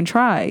you didn't even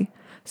try.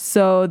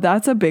 So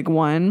that's a big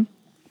one.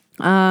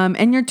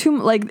 And you're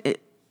too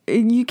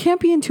you can't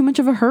be in too much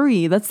of a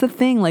hurry. That's the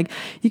thing. Like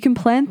you can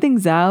plan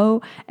things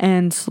out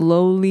and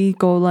slowly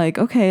go like,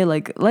 okay,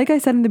 like I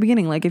said in the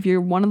beginning, like if you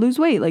want to lose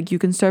weight, like you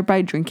can start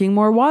by drinking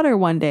more water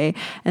one day,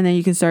 and then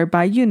you can start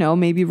by,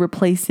 maybe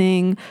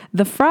replacing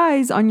the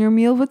fries on your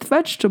meal with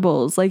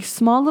vegetables. Like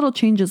small little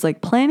changes,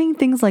 like planning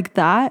things like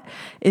that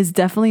is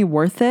definitely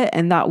worth it,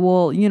 and that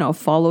will,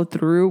 follow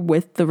through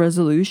with the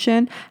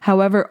resolution.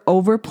 However,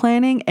 over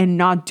planning and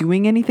not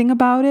doing anything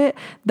about it,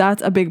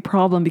 that's a big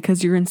problem,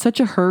 because you're in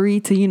such a hurry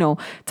to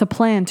to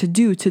plan, to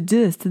do, to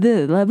this,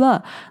 blah,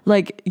 blah.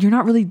 Like you're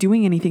not really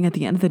doing anything at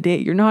the end of the day.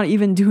 You're not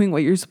even doing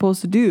what you're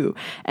supposed to do.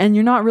 And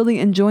you're not really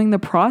enjoying the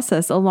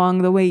process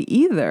along the way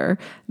either.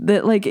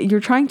 That like you're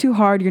trying too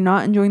hard. You're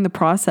not enjoying the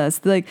process.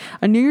 Like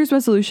a New Year's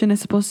resolution is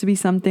supposed to be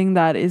something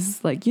that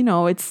is like,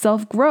 it's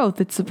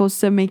self-growth. It's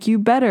supposed to make you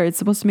better. It's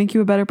supposed to make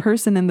you a better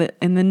person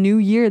in the new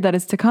year that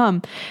is to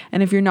come.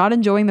 And if you're not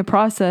enjoying the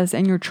process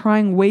and you're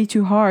trying way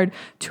too hard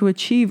to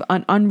achieve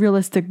an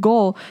unrealistic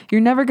goal,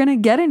 you're never going to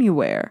get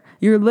anywhere.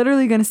 You're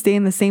literally going to stay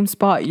in the same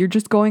spot. You're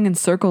just going in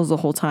circles the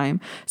whole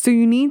time. So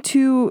you need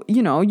to,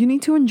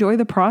 enjoy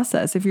the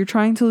process. If you're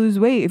trying to lose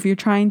weight, if you're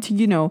trying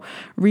to,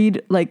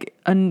 read, like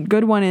a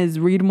good one is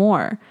read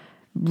more.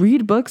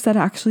 Read books that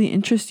actually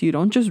interest you.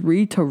 Don't just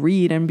read to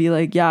read and be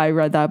like, yeah, I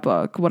read that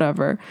book,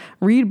 whatever.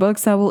 Read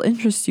books that will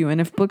interest you. And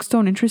if books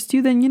don't interest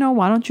you, then,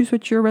 why don't you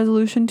switch your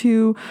resolution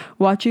to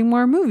watching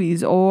more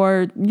movies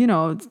or,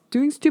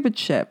 doing stupid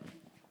shit.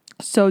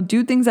 So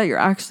do things that you're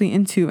actually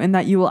into and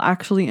that you will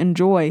actually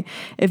enjoy.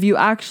 If you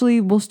actually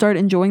will start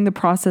enjoying the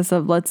process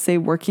of, let's say,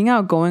 working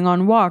out, going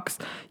on walks,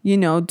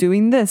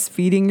 doing this,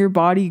 feeding your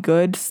body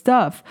good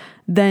stuff,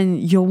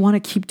 then you'll want to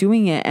keep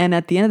doing it. And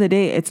at the end of the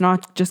day, it's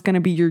not just going to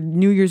be your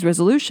New Year's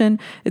resolution.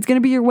 It's going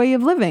to be your way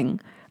of living.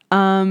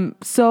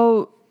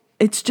 So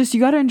it's just, you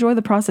got to enjoy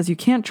the process. You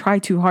can't try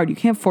too hard. You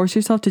can't force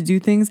yourself to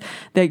do things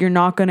that you're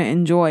not going to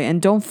enjoy,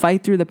 and don't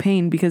fight through the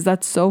pain, because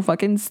that's so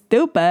fucking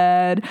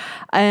stupid.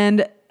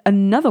 And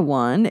another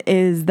one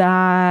is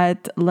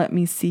that, let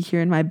me see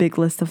here in my big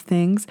list of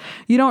things,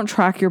 you don't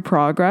track your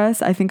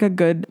progress. I think a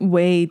good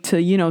way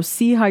to,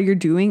 see how you're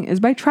doing is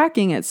by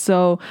tracking it.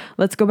 So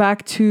let's go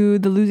back to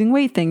the losing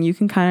weight thing. You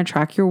can kind of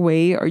track your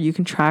weight, or you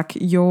can track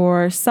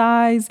your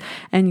size,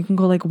 and you can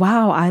go like,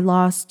 wow, I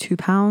lost 2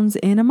 pounds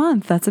in a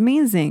month. That's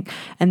amazing.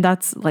 And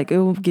that's like, it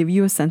will give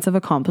you a sense of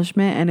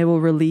accomplishment, and it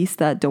will release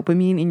that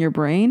dopamine in your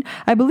brain.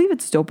 I believe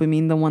it's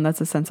dopamine, the one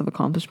that's a sense of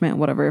accomplishment,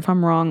 whatever. If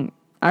I'm wrong,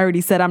 I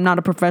already said I'm not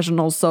a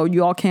professional, so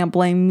you all can't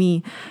blame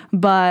me.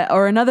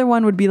 Or another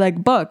one would be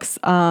like books.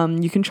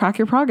 You can track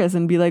your progress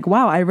and be like,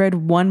 wow, I read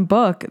 1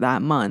 book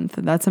that month.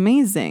 That's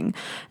amazing.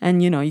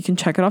 And, you can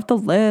check it off the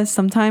list.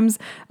 Sometimes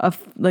a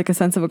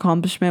sense of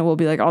accomplishment will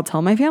be like, I'll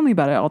tell my family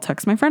about it. I'll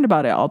text my friend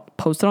about it. I'll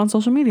post it on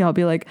social media. I'll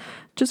be like,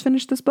 just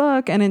finished this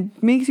book, and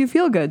it makes you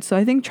feel good. So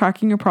I think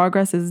tracking your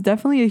progress is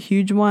definitely a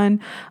huge one.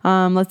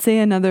 Let's say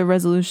another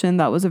resolution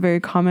that was a very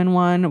common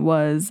one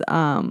was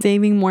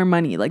saving more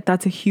money. Like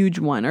that's a huge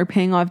one, or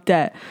paying off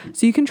debt.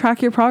 So you can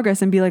track your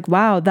progress and be like,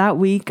 wow, that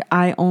week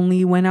I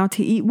only went out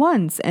to eat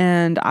once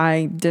and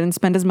I didn't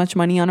spend as much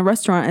money on a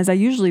restaurant as I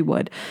usually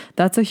would.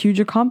 That's a huge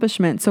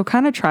accomplishment. So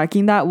kind of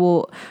tracking that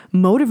will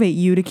motivate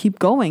you to keep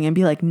going and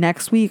be like,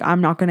 next week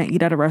I'm not going to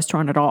eat at a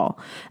restaurant at all.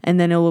 And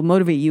then it will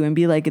motivate you and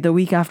be like, the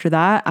week after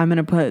that, I'm going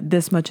to put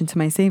this much into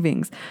my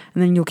savings.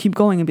 And then you'll keep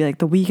going and be like,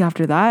 the week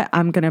after that,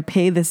 I'm going to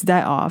pay this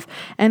debt off.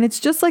 And it's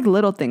just like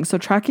little things. So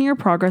tracking your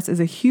progress is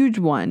a huge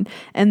one.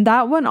 And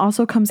that one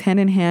also comes hand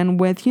in hand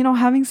with,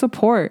 having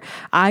support.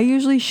 I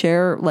usually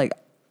share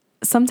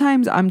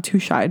sometimes I'm too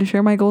shy to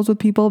share my goals with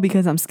people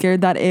because I'm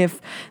scared that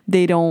if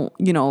they don't,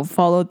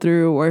 follow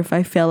through, or if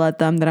I fail at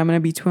them, that I'm going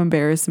to be too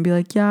embarrassed and be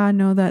like, yeah,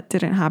 no, that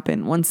didn't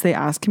happen once they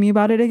ask me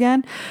about it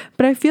again.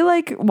 But I feel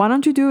like, why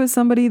don't you do it with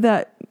somebody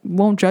that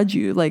won't judge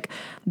you? Like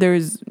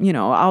there's,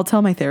 I'll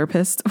tell my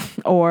therapist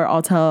or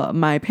I'll tell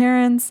my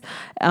parents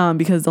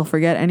because they'll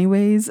forget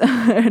anyways.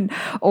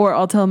 Or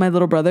I'll tell my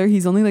little brother.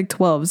 He's only like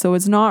 12. So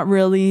it's not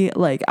really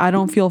like, I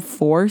don't feel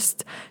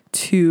forced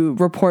to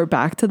report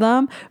back to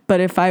them. But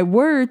if I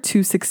were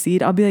to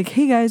succeed, I'll be like,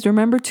 hey guys,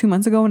 remember 2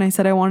 months ago when I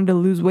said I wanted to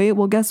lose weight?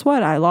 Well, guess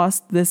what? I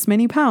lost this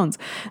many pounds.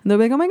 And they're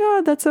like, oh my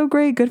God, that's so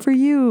great. Good for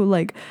you.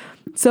 Like,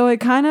 so it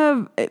kind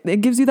of,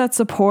 it gives you that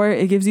support.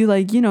 It gives you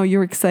like,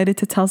 you're excited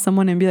to tell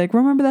someone and be like,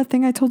 remember that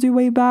thing I told you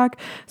way back?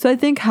 So I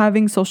think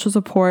having social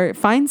support,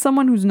 find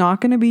someone who's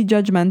not going to be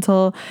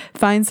judgmental,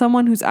 find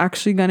someone who's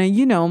actually going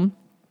to,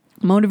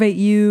 motivate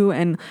you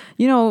and,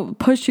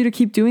 push you to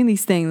keep doing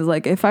these things.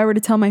 Like if I were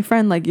to tell my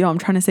friend like, yo, I'm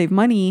trying to save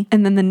money.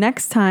 And then the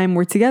next time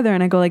we're together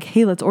and I go like,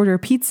 hey, let's order a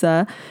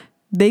pizza.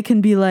 They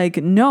can be like,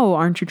 no,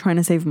 aren't you trying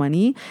to save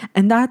money?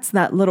 And that's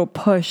that little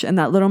push and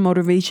that little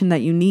motivation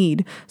that you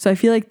need. So I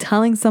feel like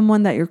telling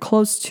someone that you're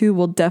close to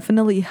will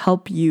definitely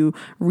help you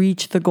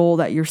reach the goal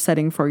that you're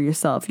setting for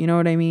yourself. You know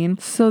what I mean?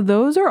 So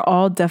those are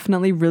all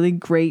definitely really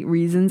great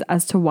reasons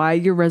as to why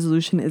your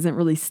resolution isn't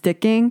really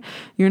sticking.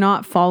 You're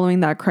not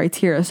following that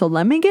criteria. So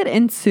let me get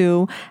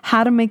into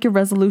how to make your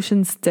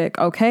resolution stick.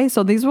 Okay.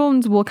 So these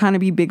ones will kind of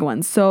be big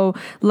ones. So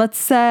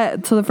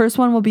the first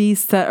one will be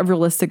set a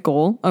realistic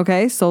goal.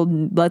 Okay. So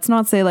let's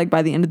not say like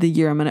by the end of the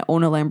year, I'm going to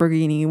own a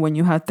Lamborghini when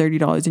you have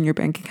 $30 in your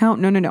bank account.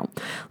 No.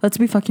 Let's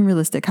be fucking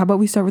realistic. How about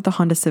we start with the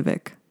Honda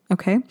Civic?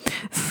 Okay.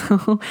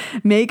 So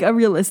make a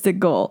realistic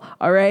goal.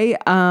 All right.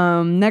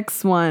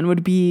 Next one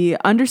would be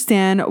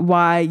understand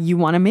why you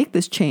want to make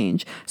this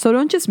change. So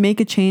don't just make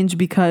a change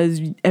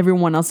because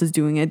everyone else is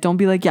doing it. Don't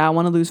be like, yeah, I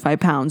want to lose 5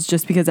 pounds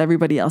just because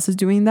everybody else is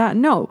doing that.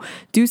 No,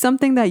 do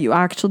something that you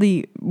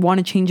actually want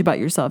to change about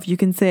yourself. You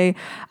can say,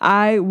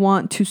 I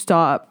want to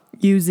stop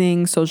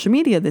using social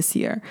media this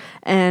year.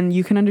 And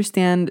you can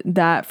understand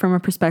that from a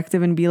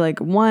perspective and be like,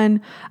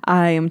 1,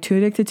 I am too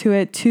addicted to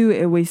it. 2,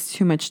 it wastes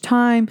too much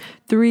time.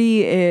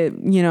 3,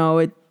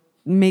 it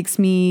makes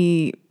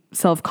me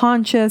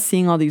self-conscious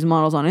seeing all these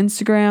models on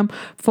Instagram.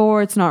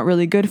 4, it's not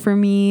really good for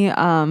me.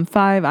 5,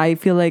 I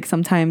feel like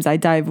sometimes I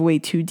dive way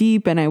too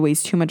deep and I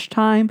waste too much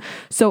time.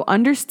 So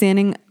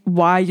understanding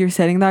why you're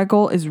setting that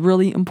goal is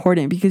really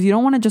important, because you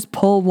don't want to just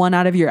pull one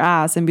out of your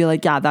ass and be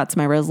like, yeah, that's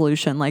my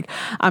resolution. Like,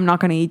 I'm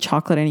not going to eat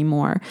chocolate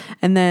anymore.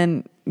 And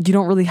then you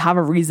don't really have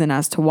a reason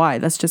as to why.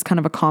 That's just kind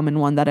of a common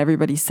one that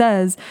everybody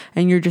says,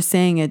 and you're just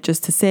saying it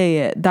just to say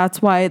it.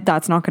 That's why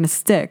that's not going to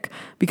stick,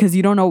 because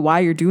you don't know why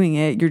you're doing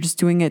it. You're just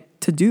doing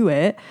it to do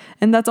it.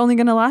 And that's only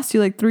going to last you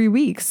like 3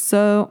 weeks.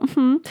 So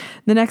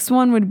the next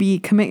one would be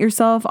commit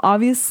yourself.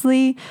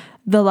 Obviously,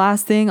 the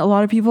last thing, a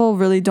lot of people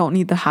really don't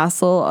need the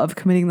hassle of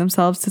committing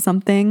themselves to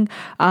something,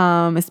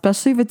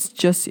 especially if it's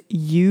just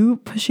you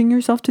pushing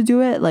yourself to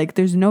do it. Like,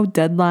 there's no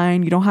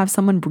deadline. You don't have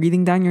someone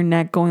breathing down your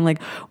neck going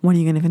like, when are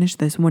you going to finish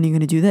this? When are you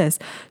going to do this?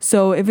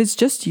 So if it's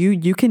just you,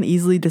 you can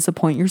easily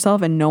disappoint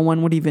yourself and no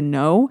one would even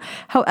know.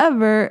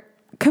 However,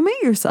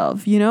 commit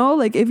yourself,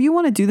 like if you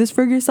want to do this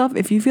for yourself,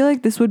 if you feel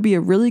like this would be a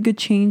really good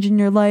change in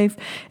your life,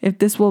 if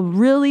this will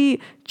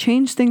really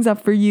change things up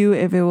for you,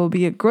 if it will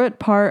be a good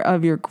part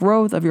of your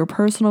growth, of your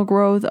personal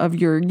growth, of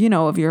your,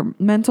 of your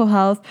mental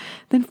health,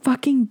 then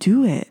fucking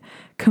do it.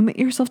 Commit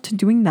yourself to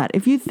doing that.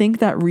 If you think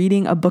that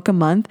reading a book a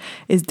month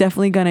is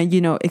definitely going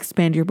to,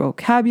 expand your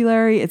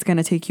vocabulary, it's going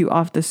to take you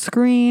off the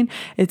screen,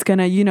 it's going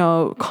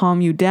to, calm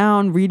you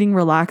down. Reading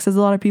relaxes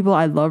a lot of people.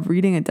 I love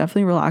reading. It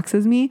definitely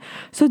relaxes me.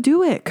 So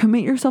do it.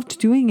 Commit yourself to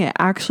doing it.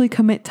 Actually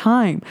commit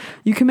time.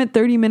 You commit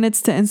 30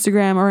 minutes to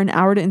Instagram or an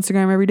hour to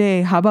Instagram every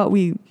day. How about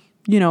we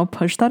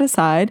push that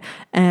aside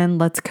and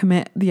let's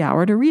commit the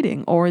hour to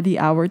reading, or the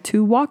hour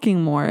to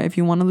walking more if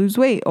you want to lose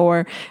weight,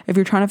 or if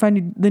you're trying to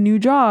find the new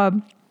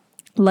job,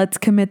 let's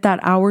commit that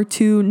hour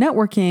to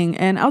networking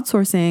and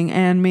outsourcing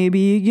and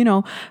maybe,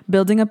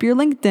 building up your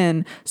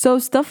LinkedIn. So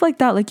stuff like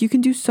that. Like, you can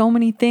do so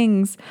many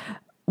things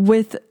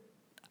with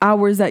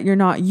hours that you're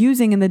not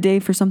using in the day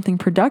for something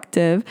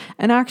productive,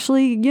 and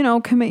actually,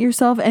 commit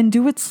yourself and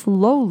do it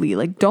slowly.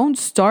 Like, don't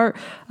start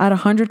at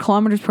 100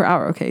 kilometers per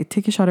hour. Okay,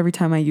 take a shot every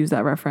time I use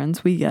that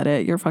reference. We get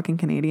it. You're fucking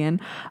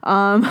Canadian.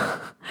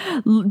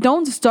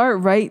 Don't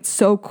start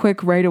so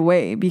quick right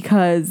away,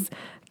 because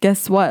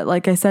guess what?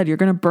 Like I said, you're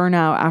going to burn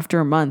out after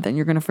a month and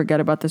you're going to forget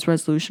about this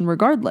resolution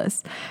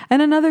regardless.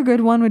 And another good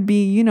one would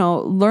be,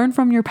 learn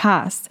from your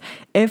past.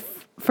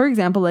 If, for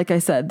example, like I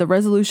said, the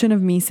resolution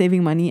of me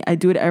saving money, I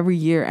do it every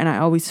year and I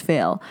always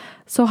fail.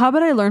 So how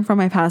about I learn from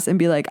my past and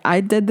be like,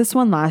 I did this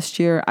one last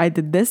year. I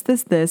did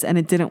this, and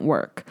it didn't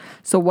work.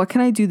 So what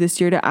can I do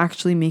this year to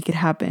actually make it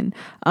happen?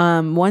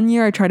 1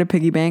 year I tried to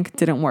piggy bank,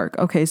 didn't work.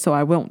 Okay, so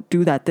I won't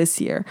do that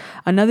this year.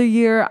 Another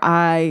year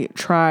I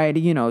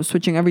tried,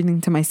 switching everything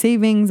to my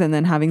savings and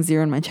then having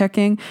zero in my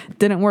checking.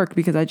 Didn't work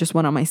because I just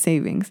went on my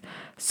savings.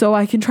 So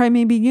I can try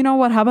maybe,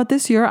 how about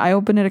this year I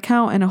open an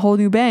account in a whole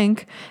new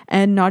bank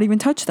and not even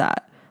touch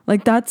that.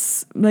 Like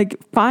that's like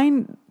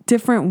find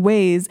different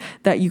ways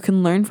that you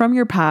can learn from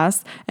your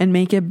past and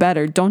make it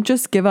better. Don't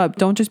just give up.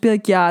 Don't just be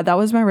like, yeah, that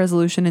was my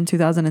resolution in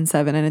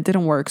 2007 and it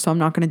didn't work, so I'm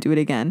not going to do it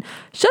again.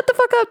 Shut the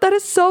fuck up. That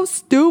is so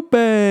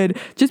stupid.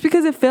 Just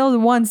because it failed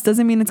once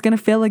doesn't mean it's going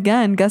to fail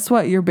again. Guess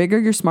what? You're bigger,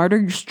 you're smarter,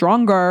 you're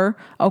stronger.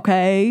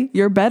 Okay?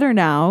 You're better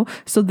now.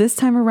 So this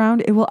time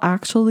around, it will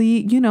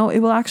actually,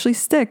 it will actually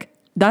stick.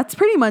 That's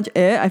pretty much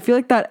it. I feel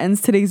like that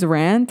ends today's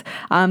rant.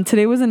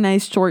 Today was a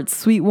nice, short,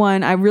 sweet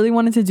one. I really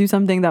wanted to do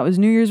something that was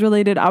New Year's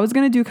related. I was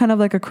going to do kind of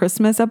like a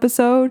Christmas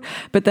episode,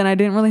 but then I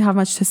didn't really have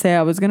much to say.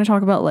 I was going to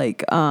talk about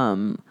like,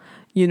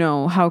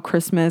 how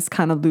Christmas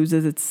kind of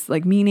loses its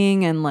like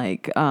meaning and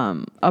like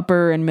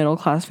upper and middle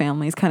class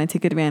families kind of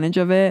take advantage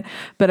of it.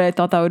 But I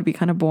thought that would be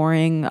kind of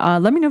boring.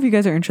 Let me know if you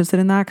guys are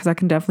interested in that because I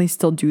can definitely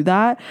still do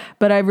that.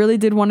 But I really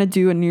did want to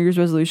do a New Year's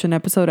resolution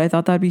episode. I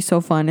thought that'd be so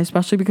fun,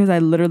 especially because I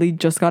literally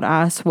just got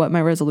asked what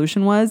my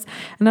resolution was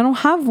and I don't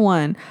have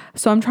one.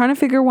 So I'm trying to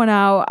figure one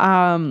out.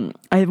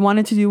 I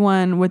wanted to do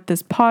one with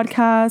this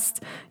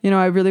podcast.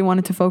 I really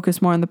wanted to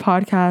focus more on the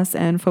podcast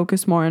and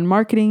focus more on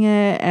marketing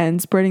it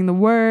and spreading the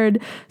word.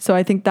 So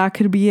I think that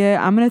could be it.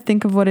 I'm going to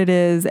think of what it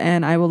is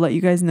and I will let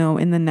you guys know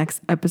in the next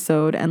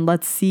episode, and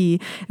let's see.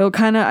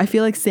 I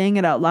feel like saying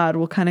it out loud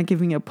will kind of give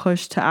me a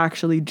push to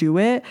actually do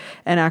it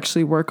and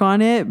actually work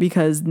on it,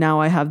 because now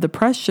I have the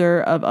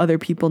pressure of other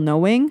people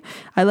knowing.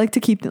 I like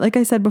to keep, like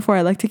I said before,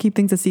 I like to keep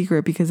things a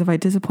secret because if I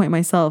disappoint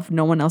myself,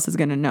 no one else is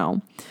going to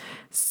know.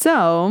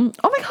 So,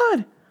 oh my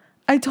God,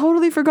 I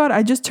totally forgot.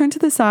 I just turned to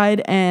the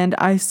side and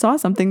I saw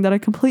something that I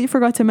completely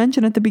forgot to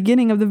mention at the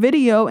beginning of the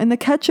video in the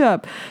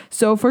catch-up.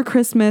 So for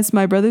Christmas,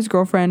 my brother's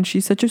girlfriend,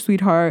 she's such a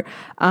sweetheart.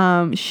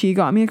 She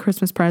got me a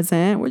Christmas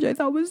present, which I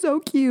thought was so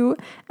cute.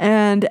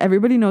 And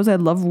everybody knows I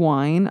love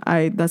wine.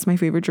 That's my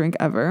favorite drink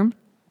ever.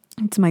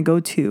 It's my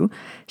go-to.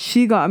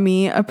 She got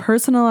me a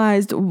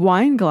personalized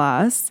wine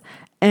glass,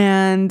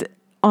 and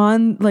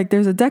on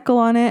there's a decal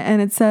on it and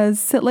it says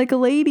 "Sit like a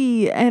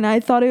lady," and I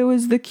thought it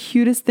was the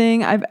cutest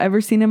thing I've ever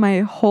seen in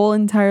my whole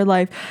entire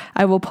life.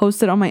 I will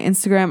post it on my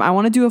Instagram. I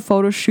want to do a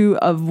photo shoot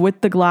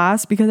with the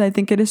glass because I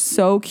think it is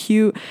so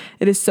cute.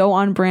 It is so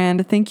on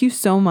brand. Thank you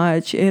so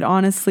much. It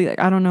honestly,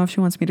 I don't know if she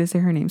wants me to say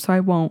her name, so I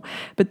won't,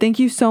 but thank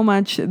you so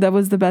much. That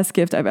was the best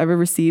gift I've ever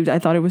received. I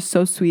thought it was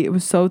so sweet. It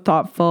was so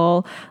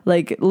thoughtful.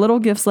 Like little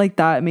gifts like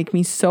that make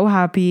me so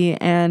happy,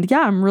 and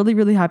yeah, I'm really,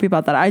 really happy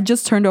about that. I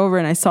just turned over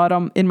and I saw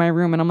it in my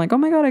room and I'm like, oh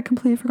my God, I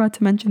completely forgot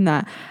to mention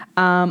that.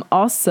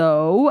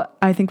 Also,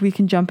 I think we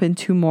can jump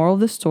into moral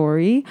of the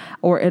story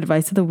or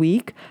advice of the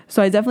week.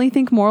 So I definitely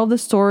think moral of the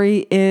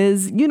story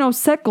is,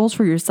 set goals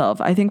for yourself.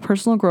 I think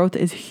personal growth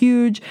is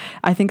huge.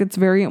 I think it's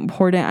very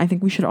important. I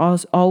think we should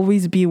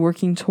always be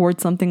working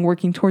towards something,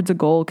 working towards a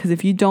goal, because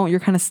if you don't, you're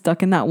kind of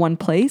stuck in that one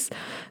place.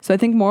 So I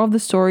think moral of the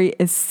story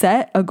is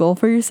set a goal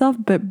for yourself,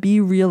 but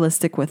be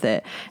realistic with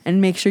it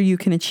and make sure you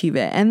can achieve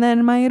it. And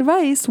then my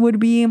advice would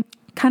be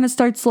kind of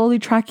start slowly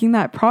tracking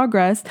that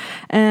progress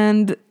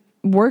and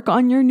work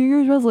on your New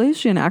Year's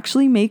resolution.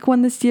 Actually make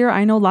one this year.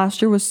 I know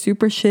last year was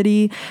super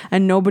shitty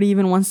and nobody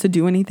even wants to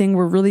do anything.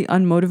 We're really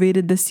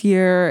unmotivated this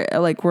year.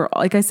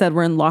 Like I said,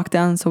 we're in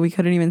lockdown, so we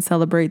couldn't even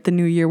celebrate the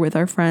new year with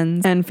our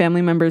friends and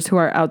family members who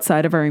are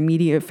outside of our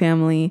immediate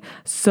family.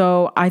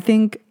 So I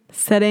think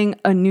setting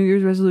a New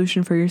Year's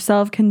resolution for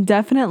yourself can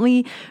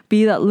definitely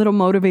be that little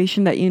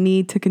motivation that you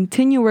need to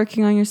continue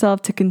working on yourself,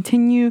 to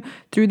continue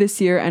through this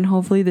year, and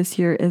hopefully this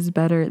year is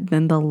better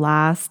than the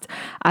last.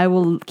 I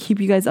will keep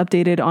you guys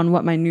updated on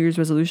what my New Year's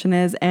resolution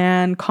is,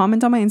 and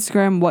comment on my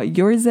Instagram what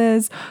yours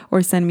is,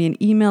 or send me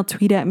an email,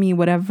 tweet at me,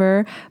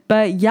 whatever.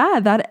 But yeah,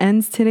 that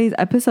ends today's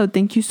episode.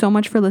 Thank you so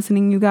much for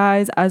listening, you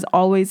guys. As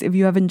always, if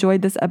you have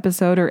enjoyed this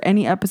episode or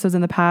any episodes in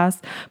the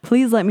past,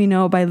 please let me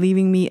know by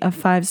leaving me a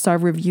 5-star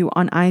review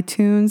on iTunes.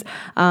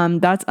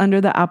 That's under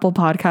the Apple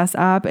Podcast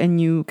app,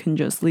 and you can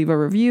just leave a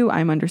review.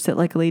 I'm under Sit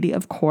Like a Lady,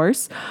 of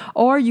course.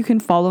 Or you can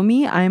follow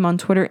me. I'm on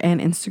Twitter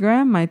and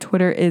Instagram. My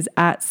Twitter is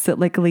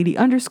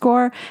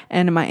 @SitLikeALady_,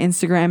 and my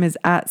Instagram is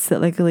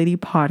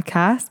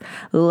 @SitLikeALadyPodcast.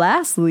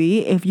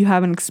 Lastly, if you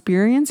have an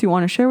experience you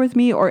want to share with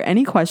me or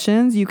any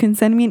questions, you can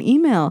send me an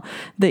email.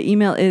 The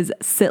email is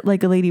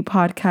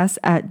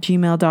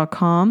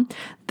sitlikealadypodcast@gmail.com.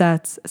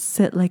 That's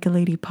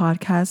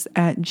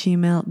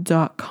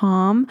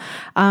sitlikealadypodcast@gmail.com.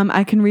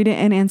 I can read it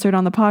and answer it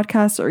on the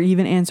podcast, or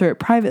even answer it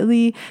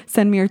privately.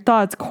 Send me your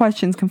thoughts,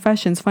 questions,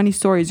 confessions, funny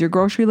stories, your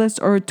grocery list,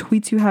 or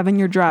tweets you have in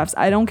your drafts.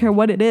 I don't care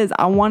what it is.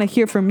 I want to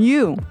hear from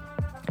you.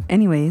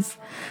 Anyways,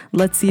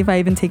 let's see if I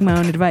even take my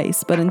own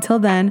advice. But until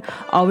then,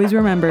 always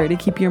remember to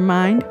keep your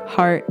mind,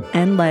 heart,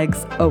 and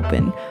legs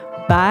open.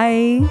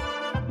 Bye.